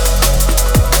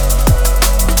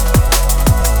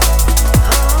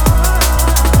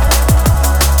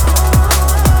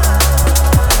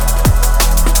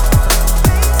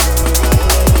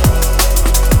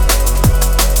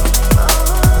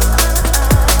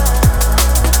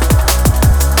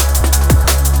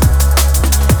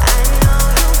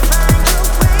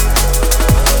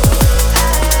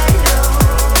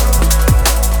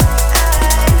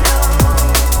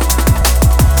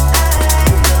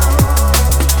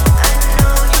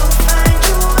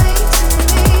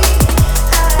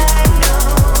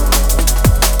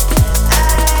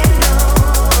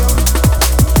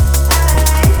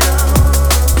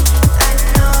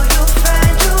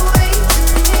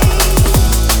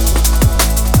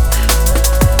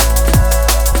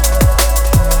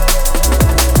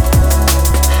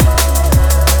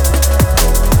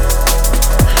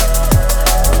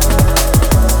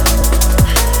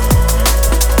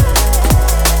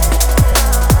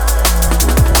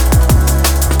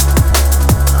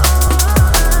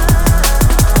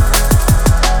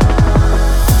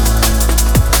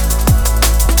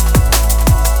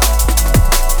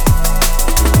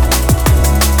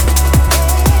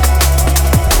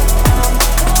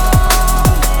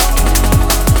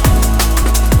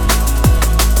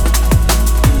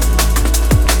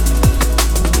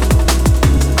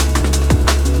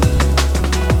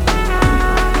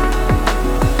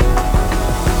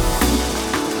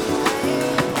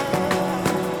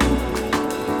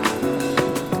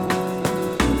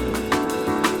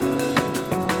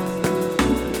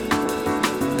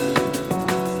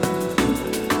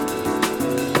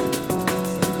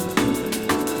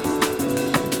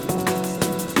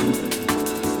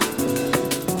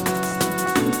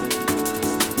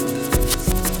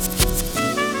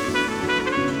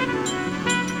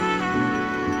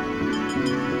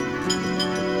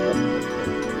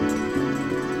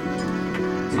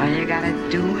 All you gotta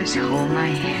do is hold my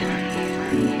hand.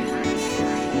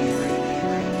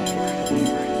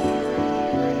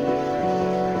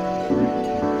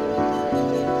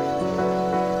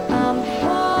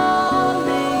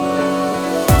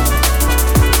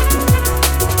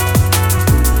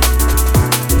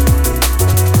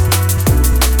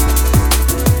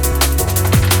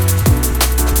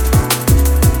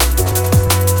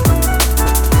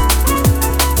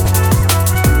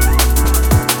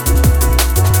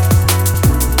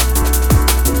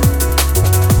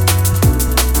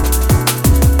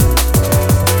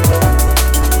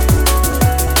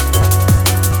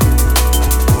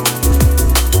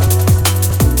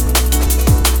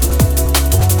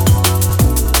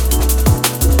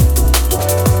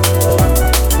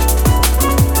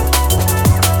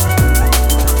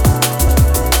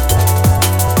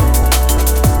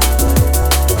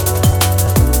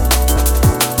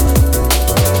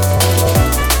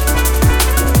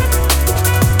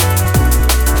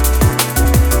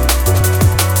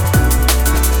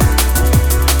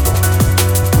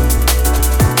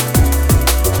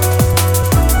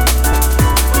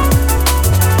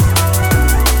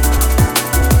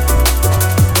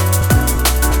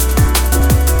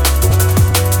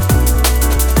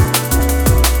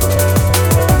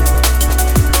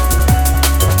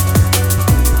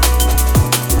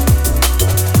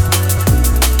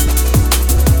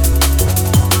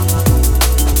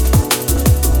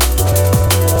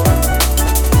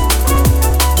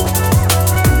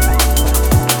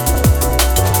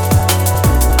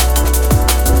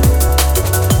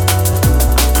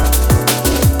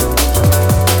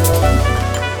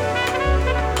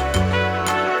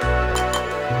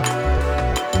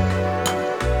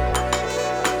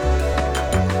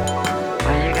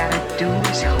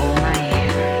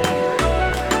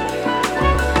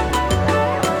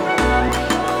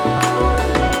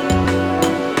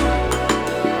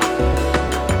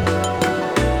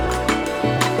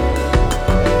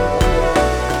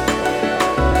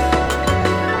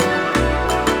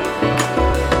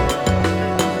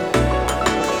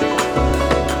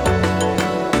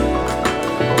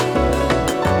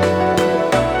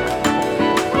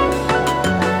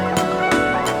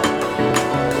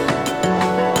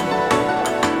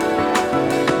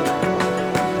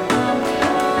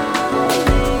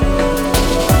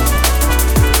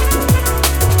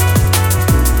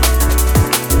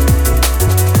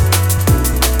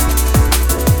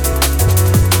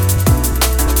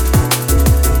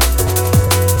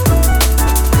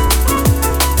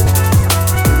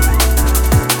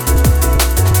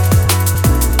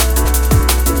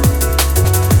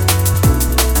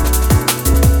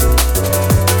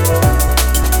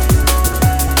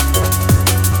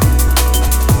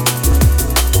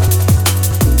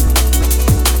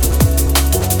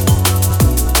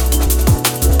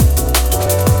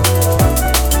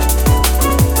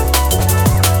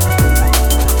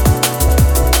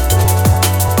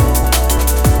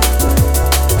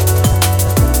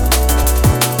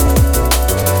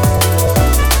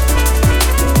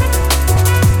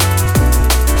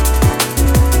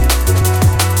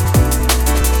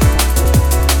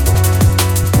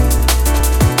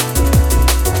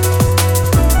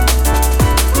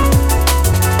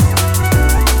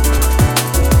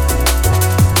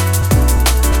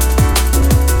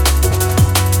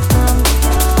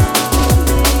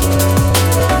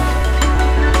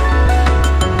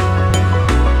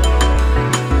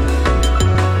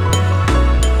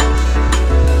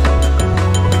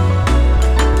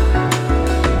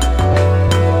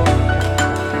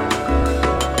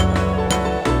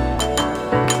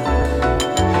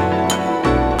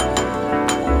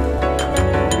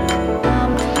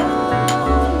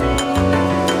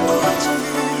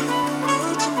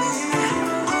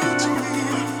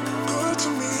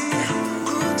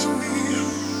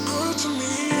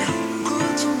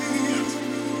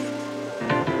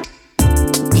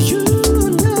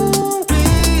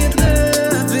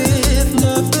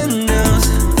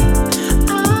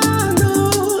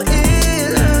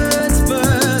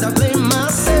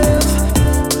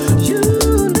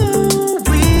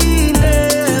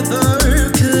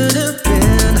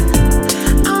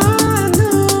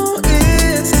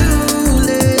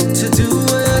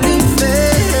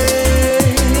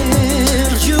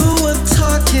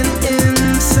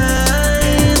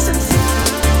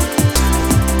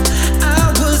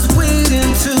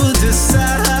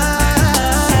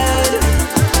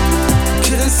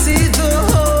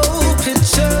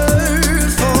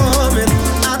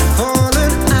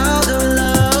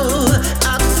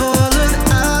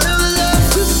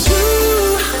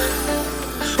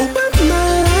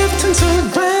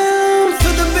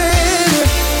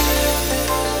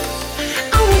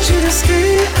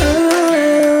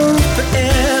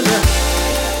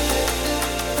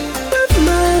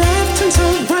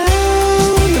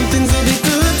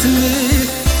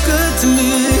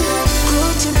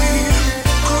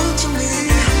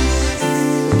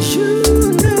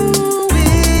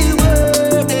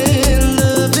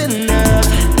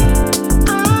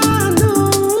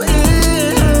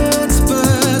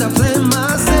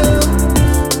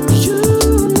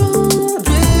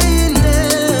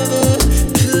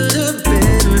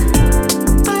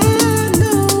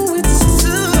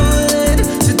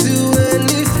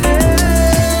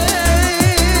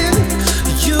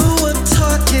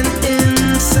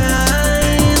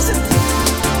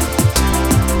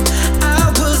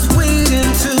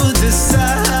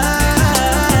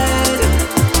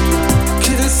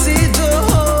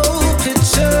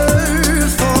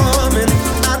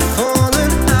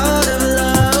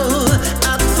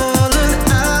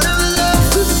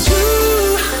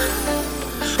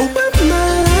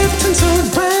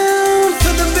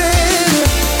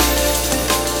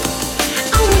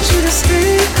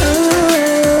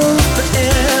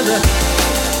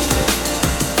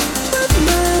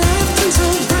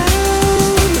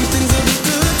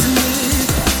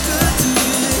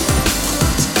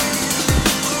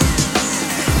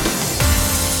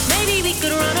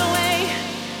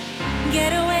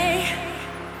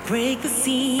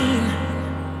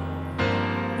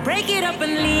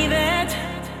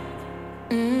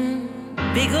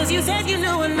 you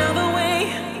knew another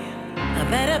way, a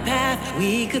better path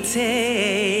we could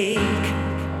take.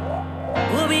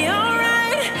 We'll be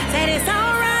alright, said it's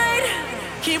alright.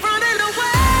 Keep running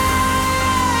away.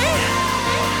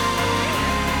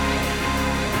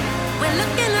 We're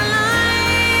looking alive.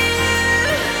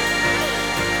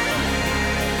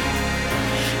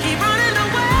 Keep running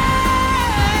away.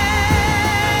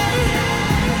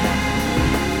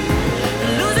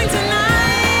 Losing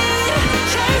tonight,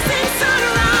 chasing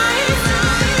sunrise.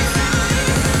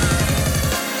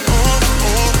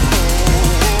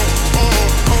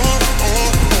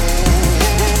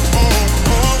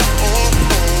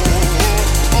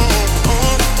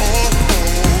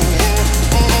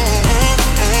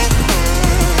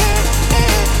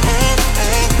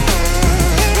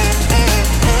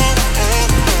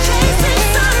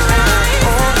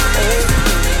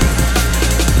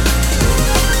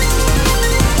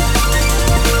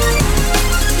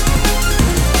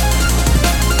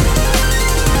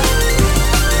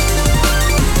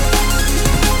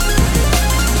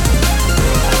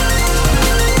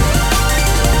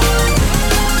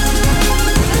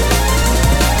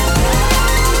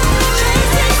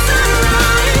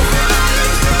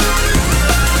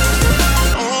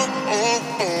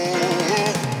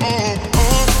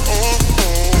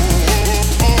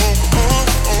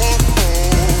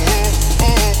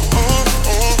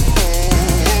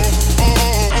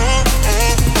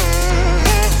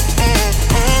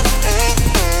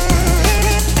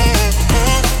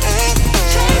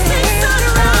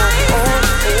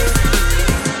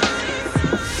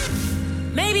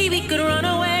 Maybe we could run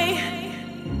away,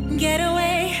 get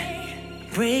away,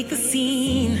 break the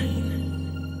scene,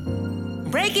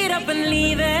 break it up and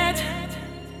leave it.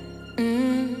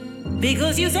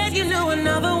 Because you said you knew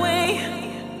another way,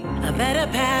 a better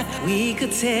path we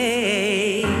could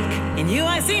take. In you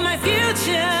I see my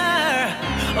future.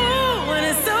 Oh, and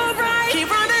it's so bright. Keep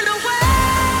running away.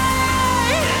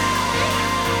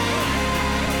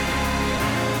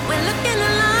 We're looking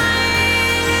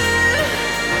alive.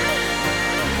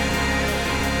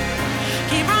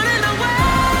 Keep running away.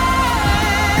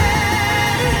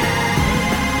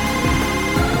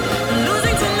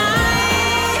 Losing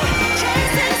tonight,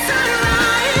 chasing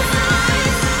sunrise.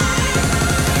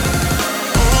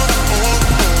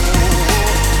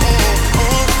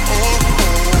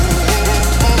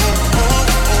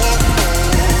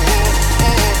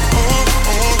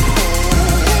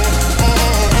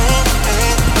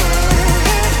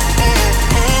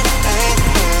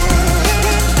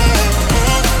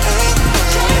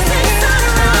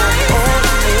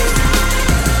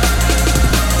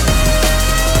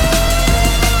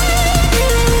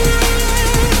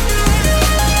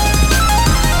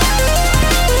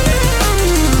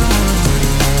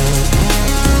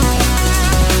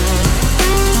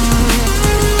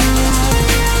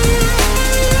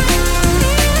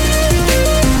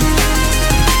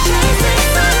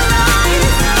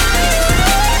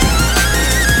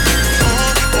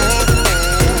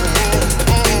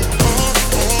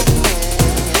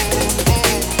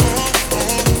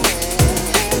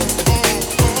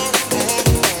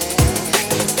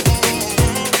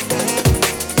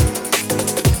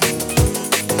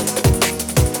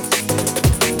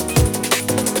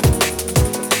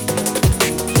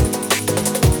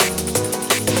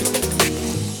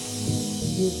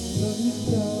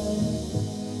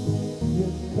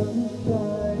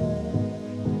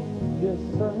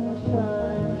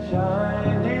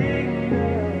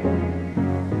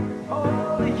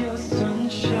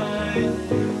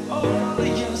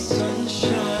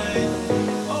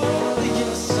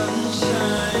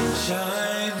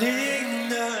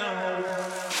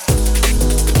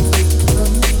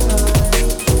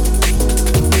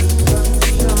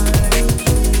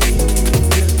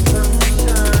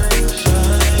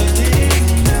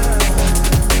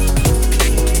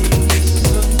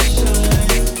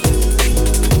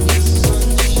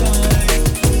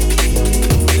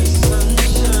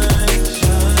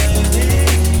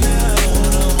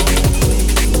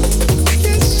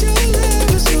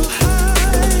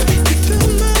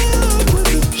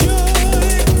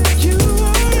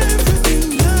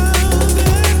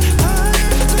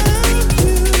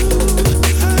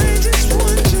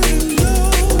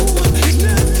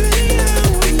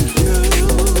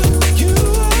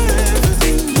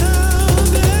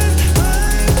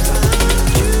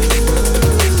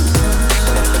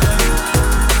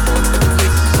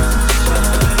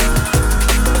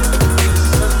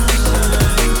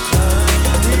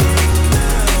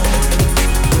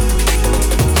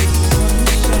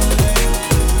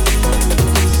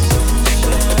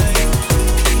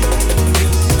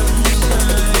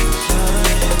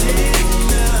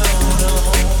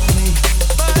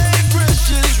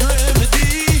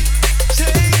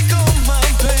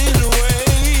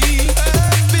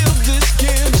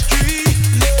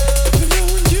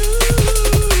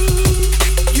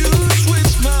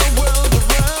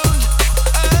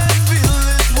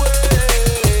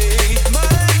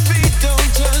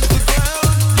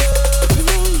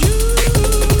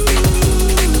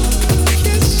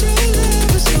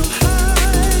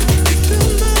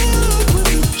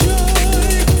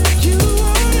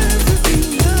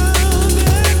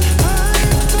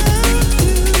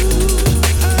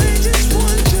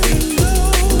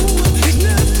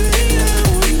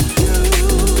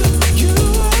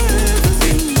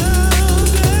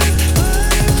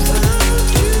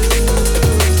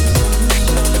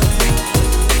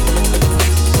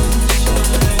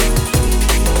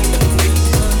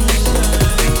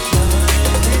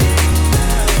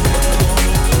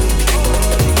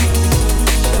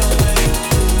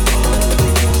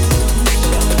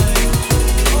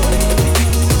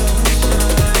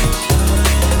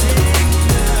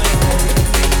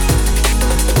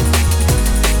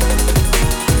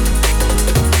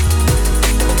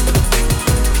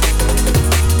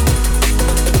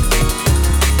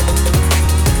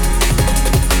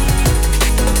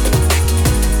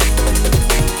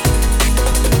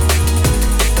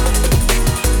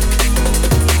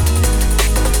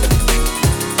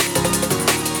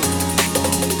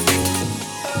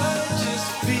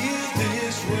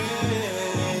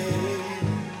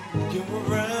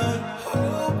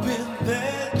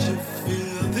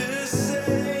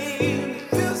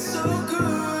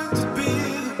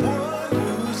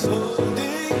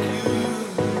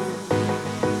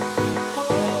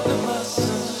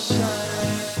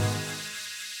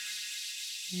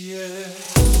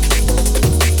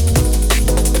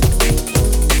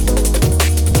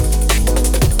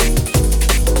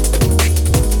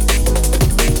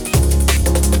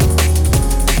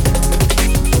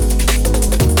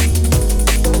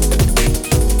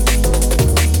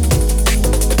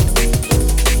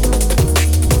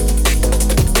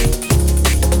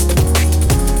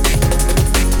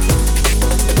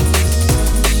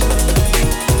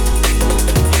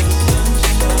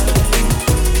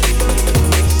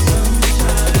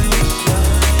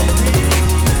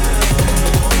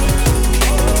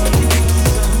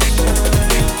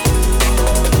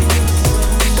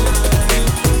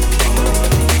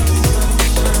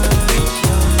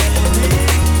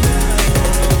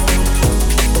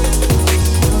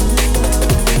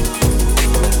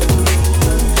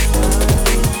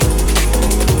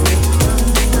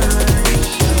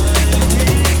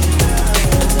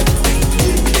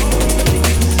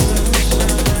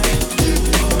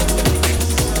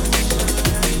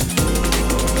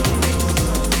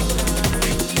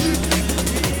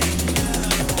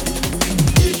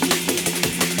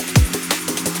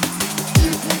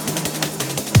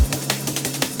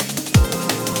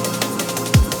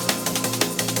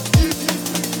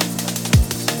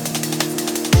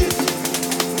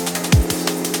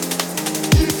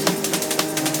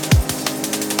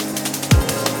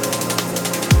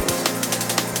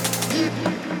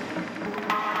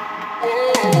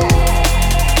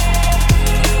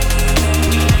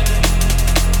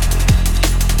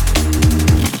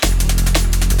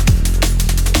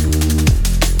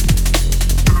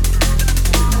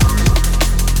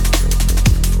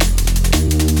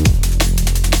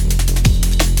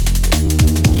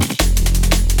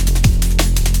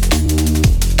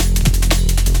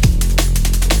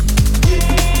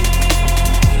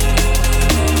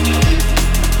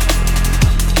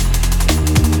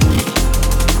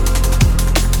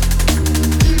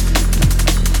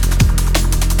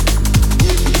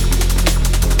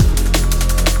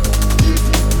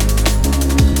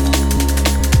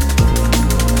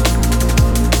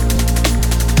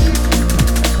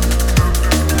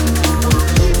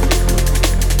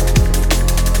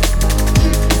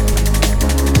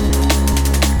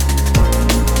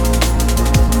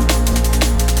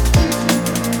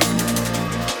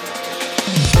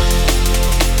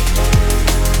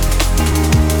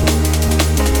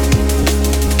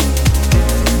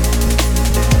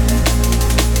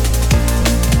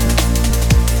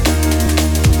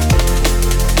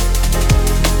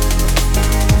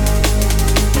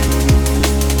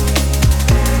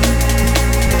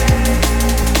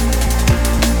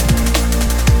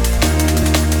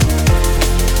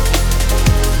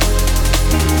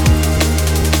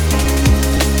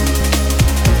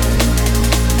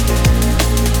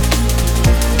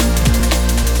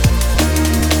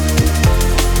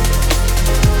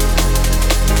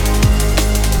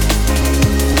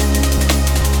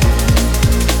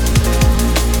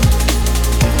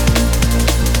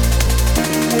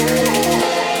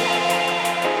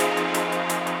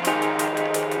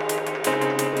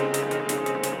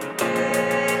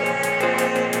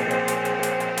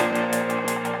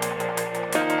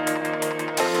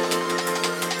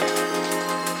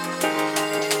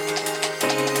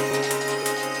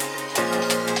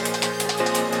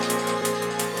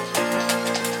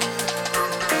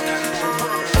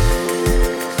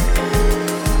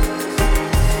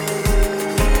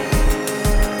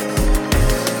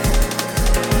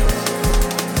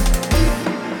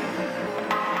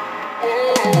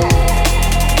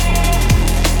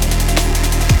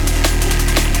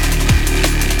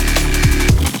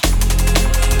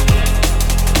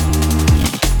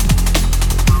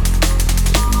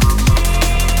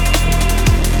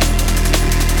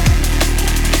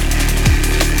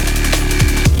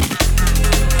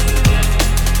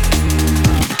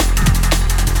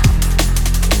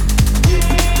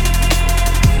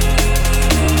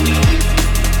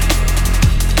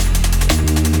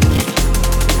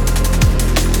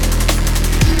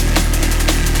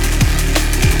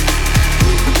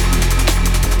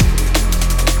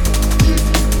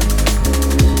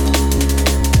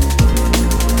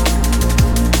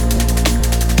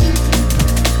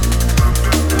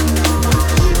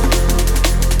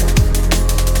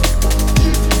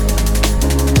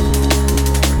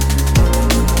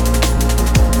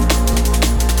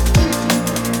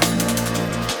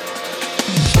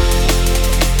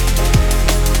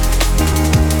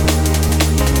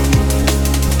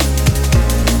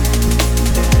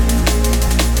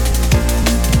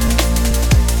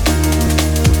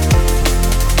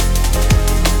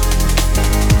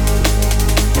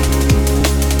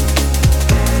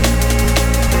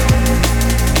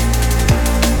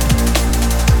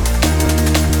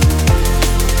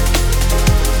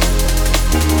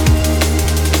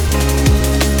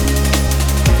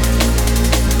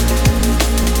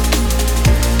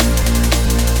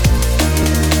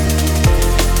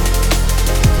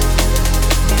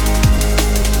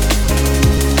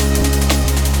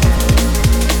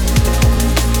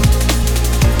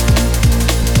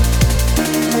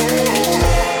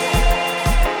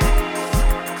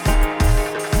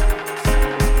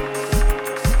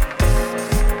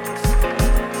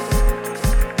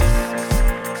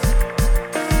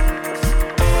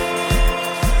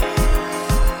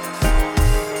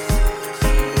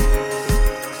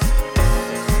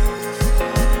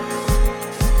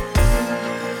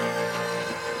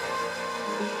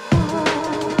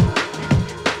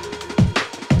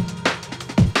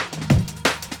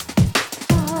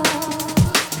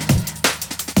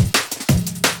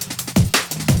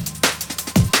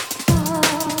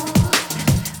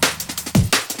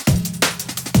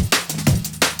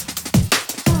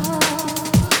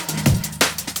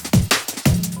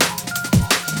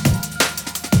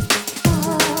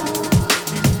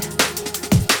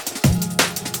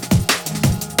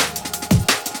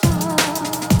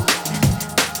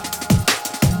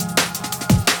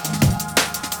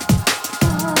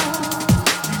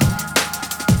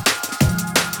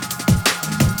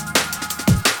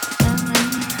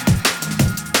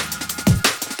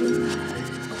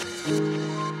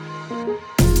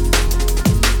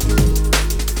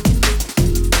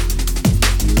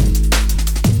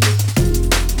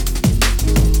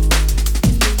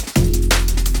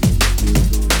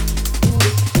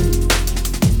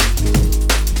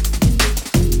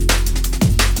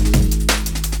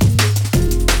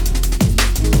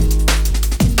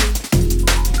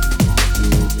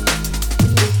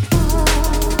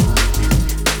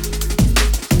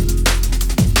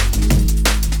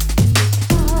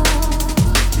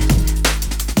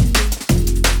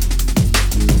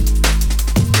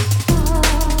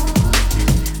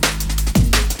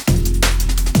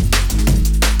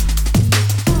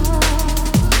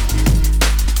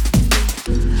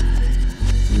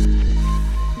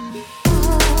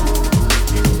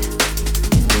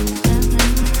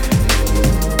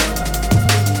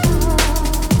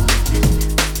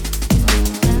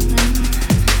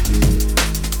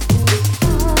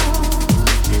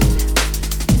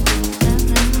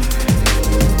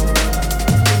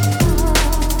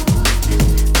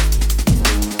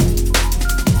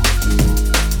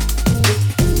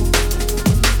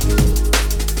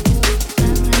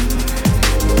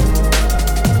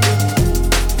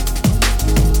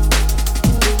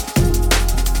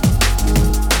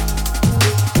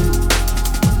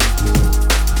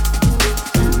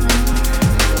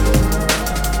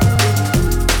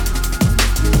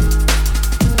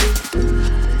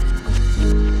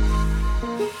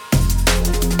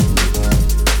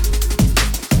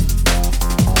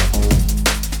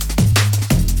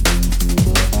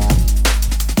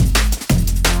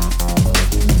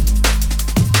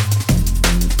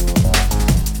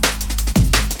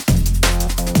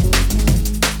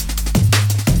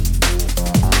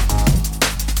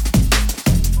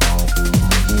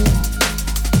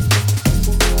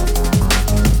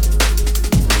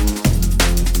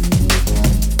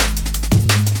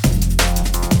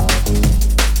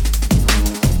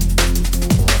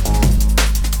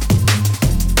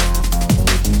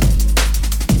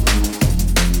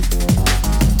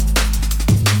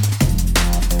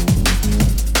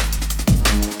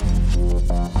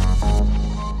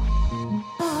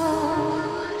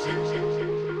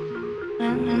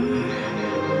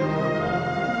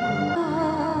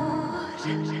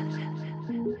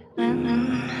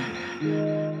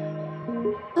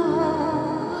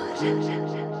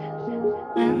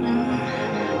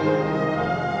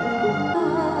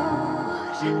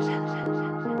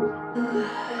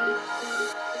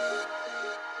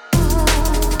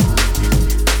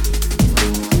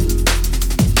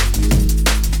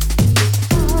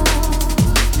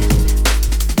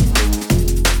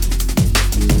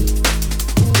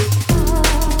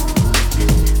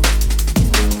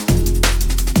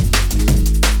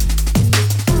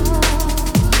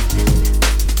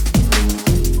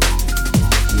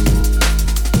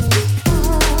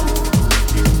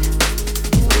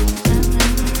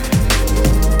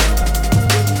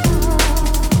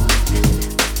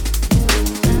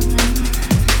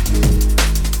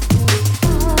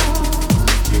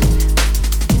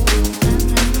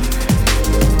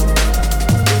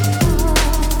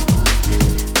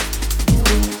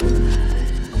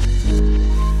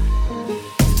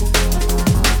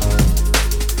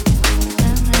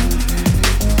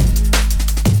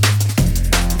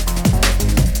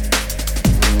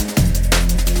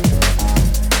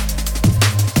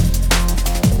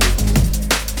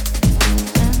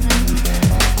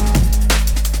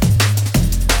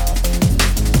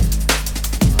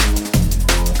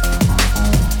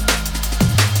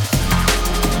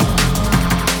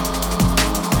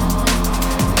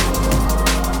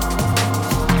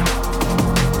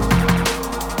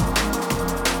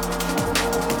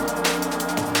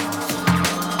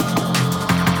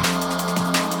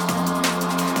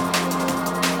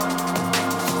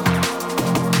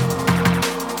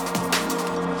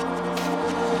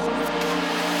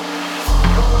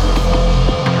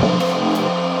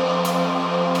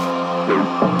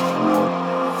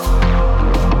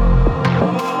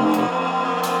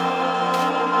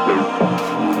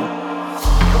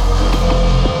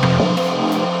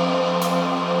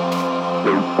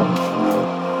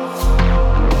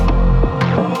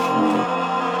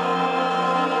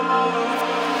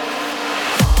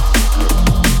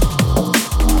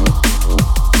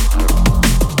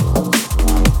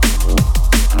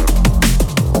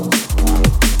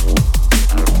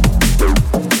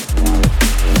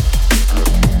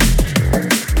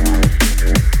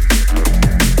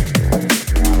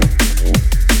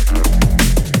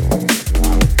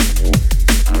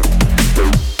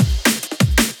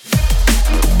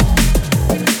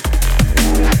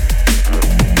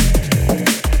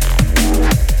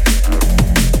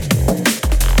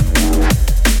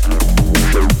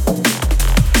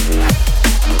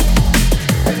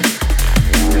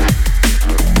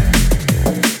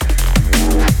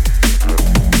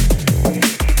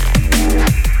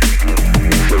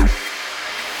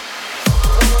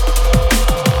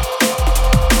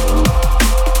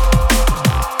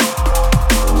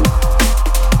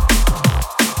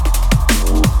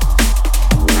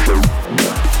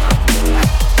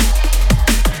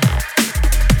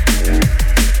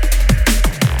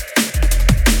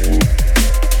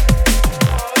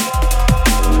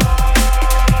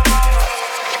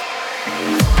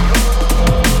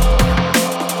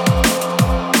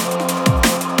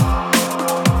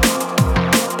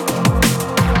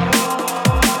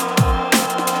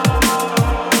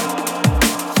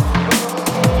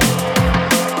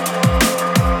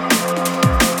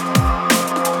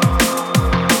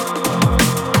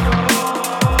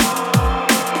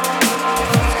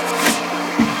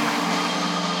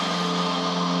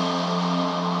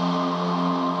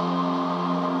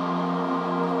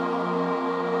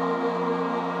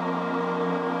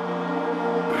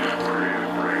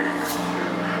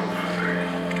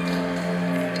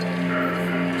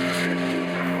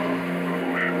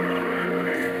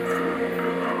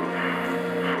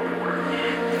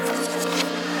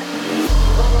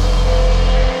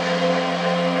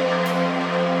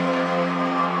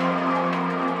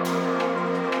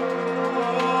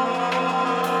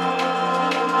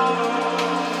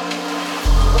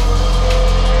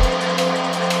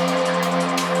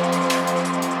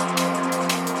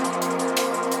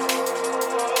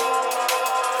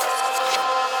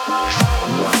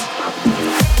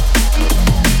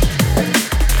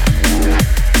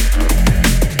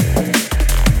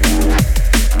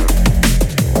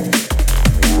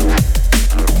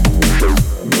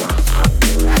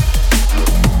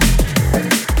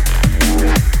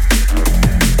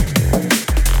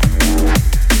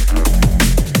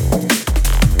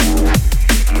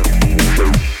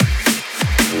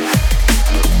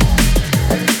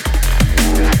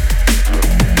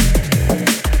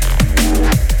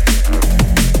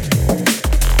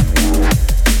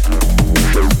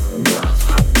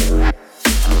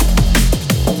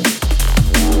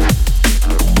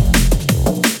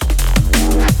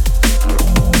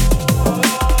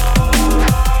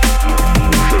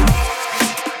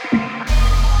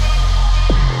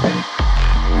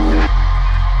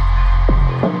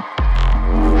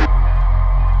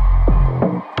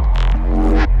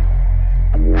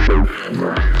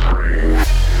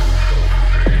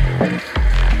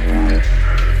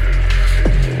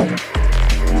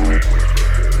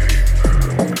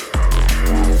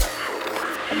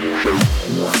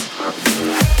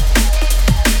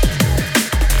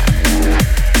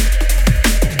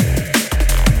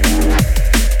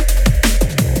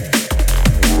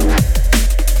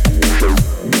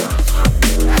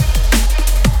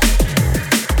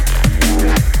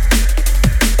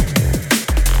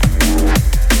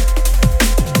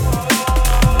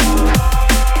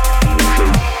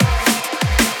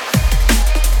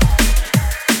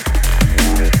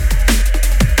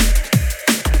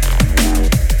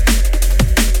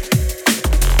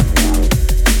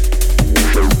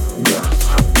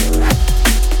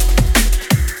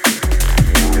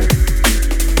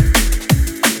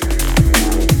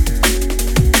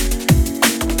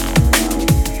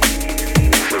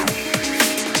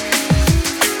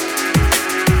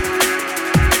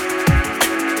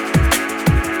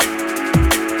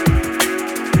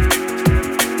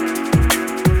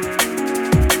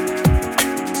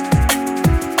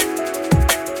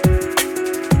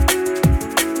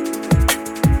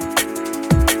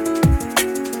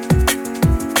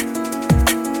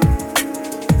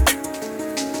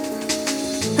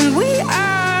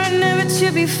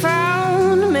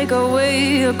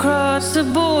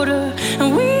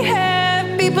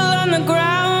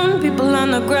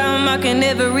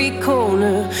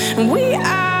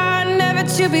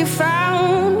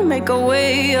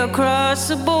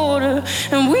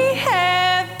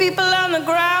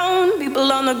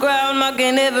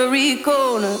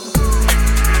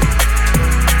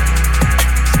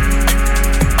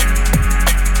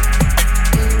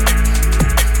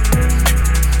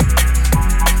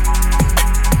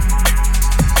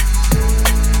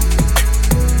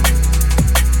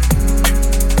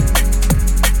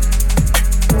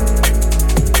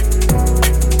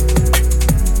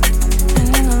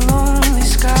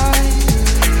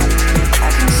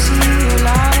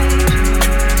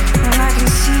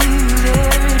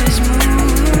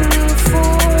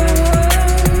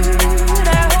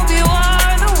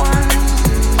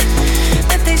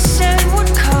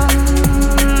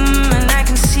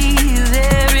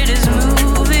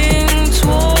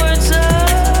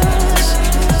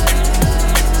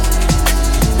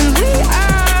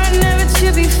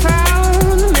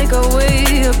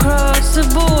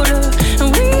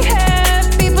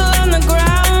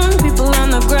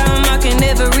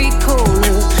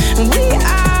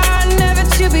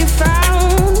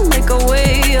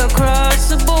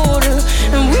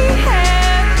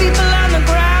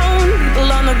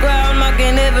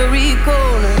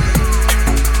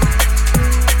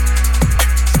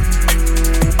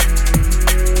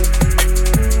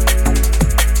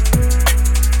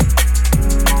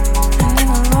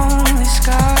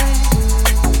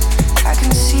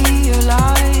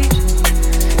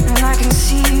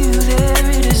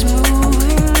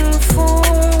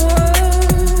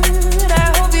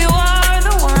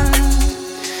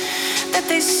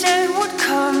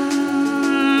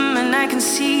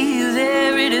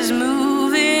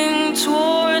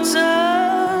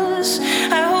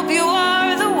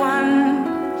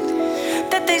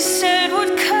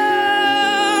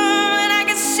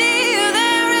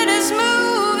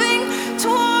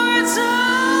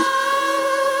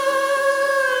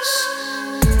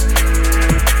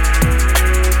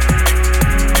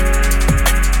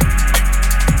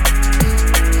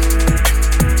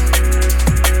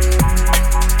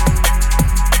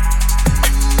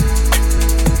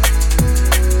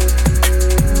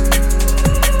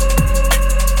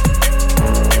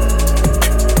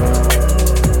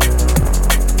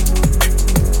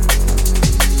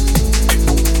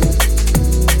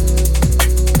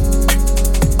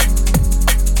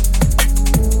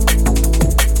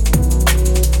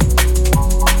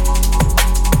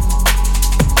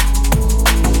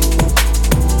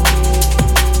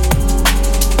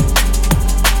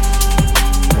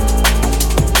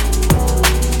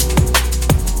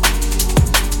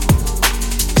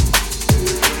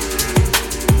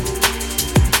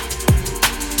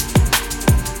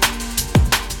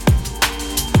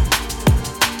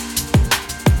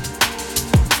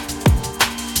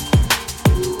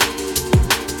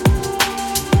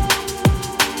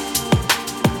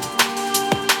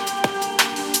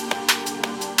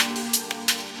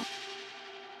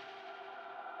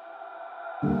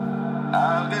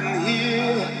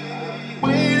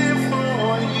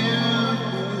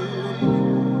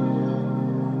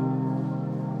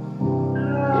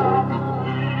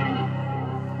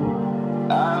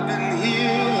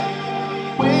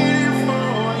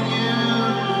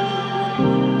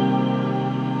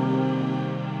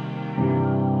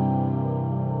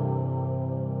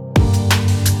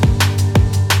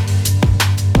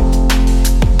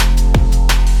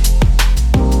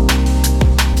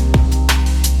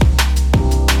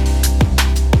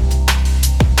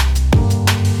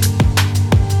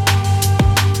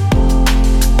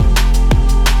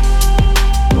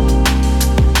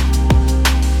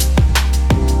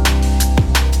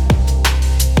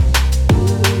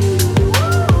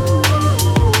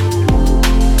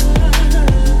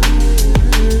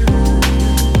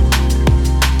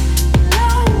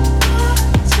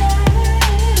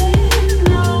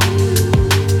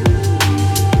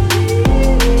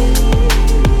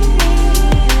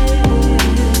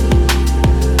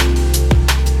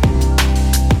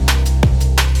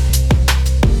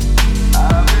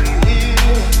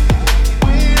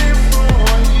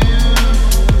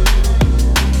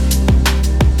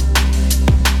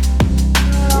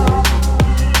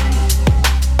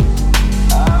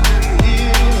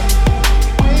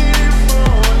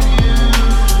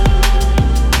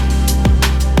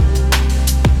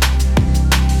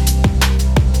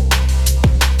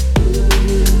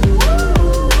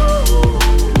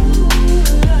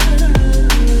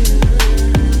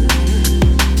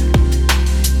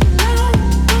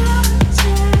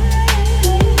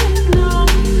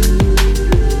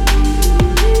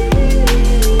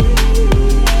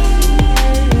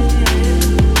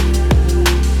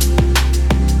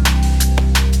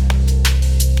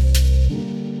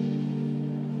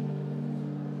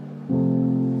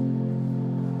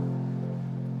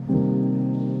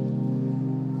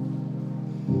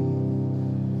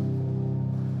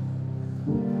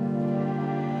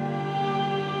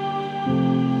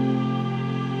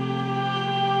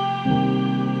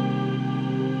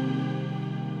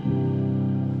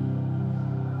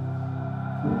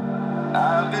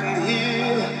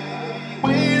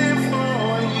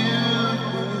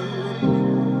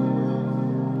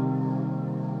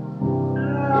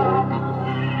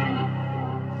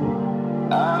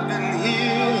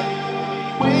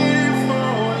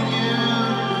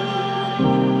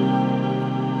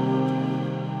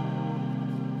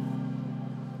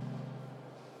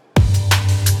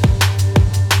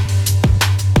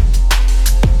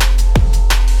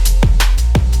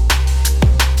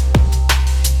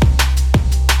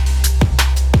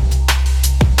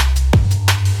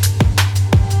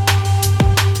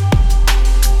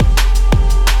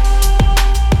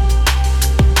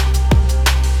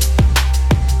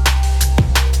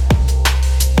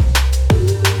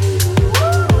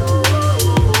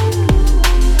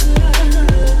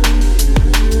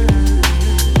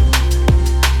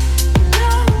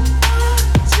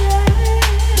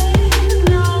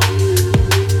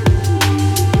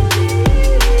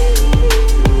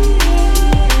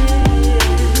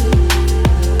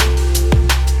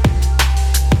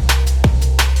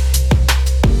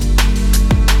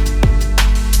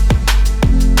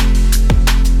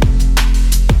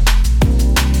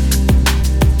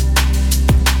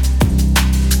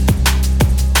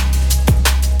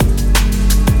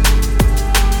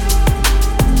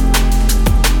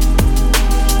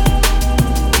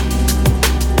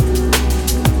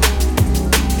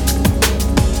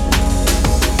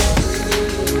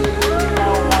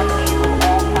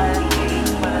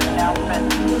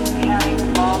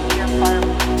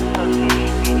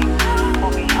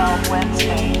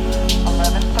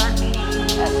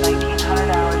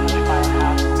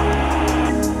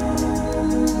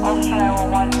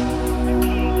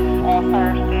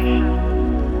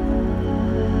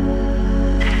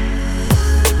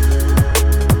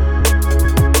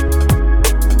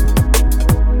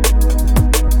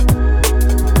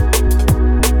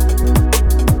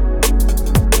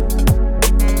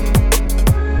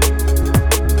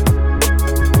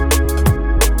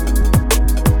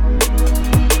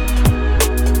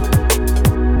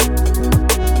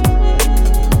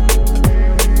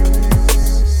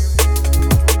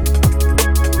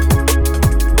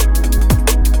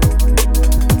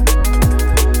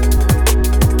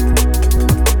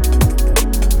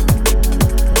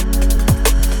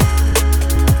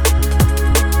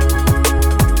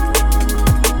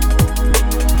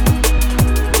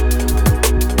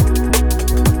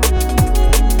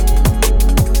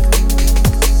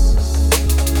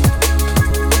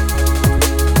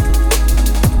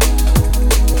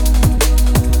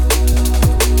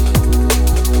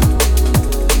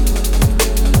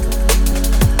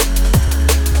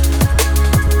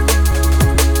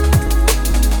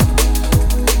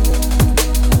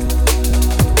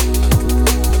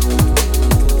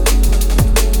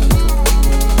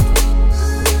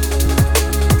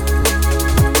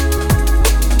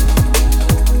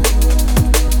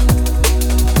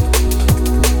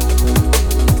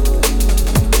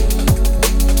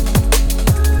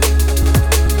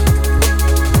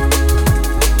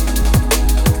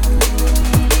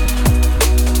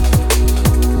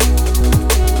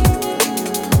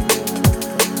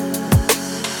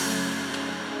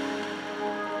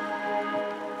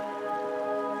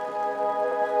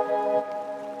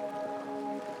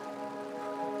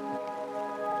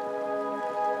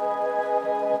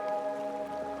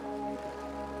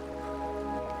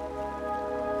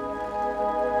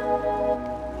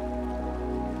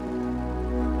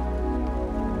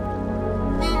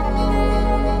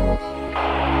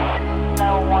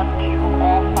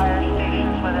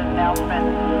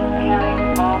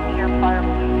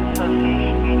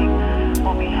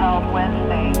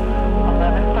 Wednesday.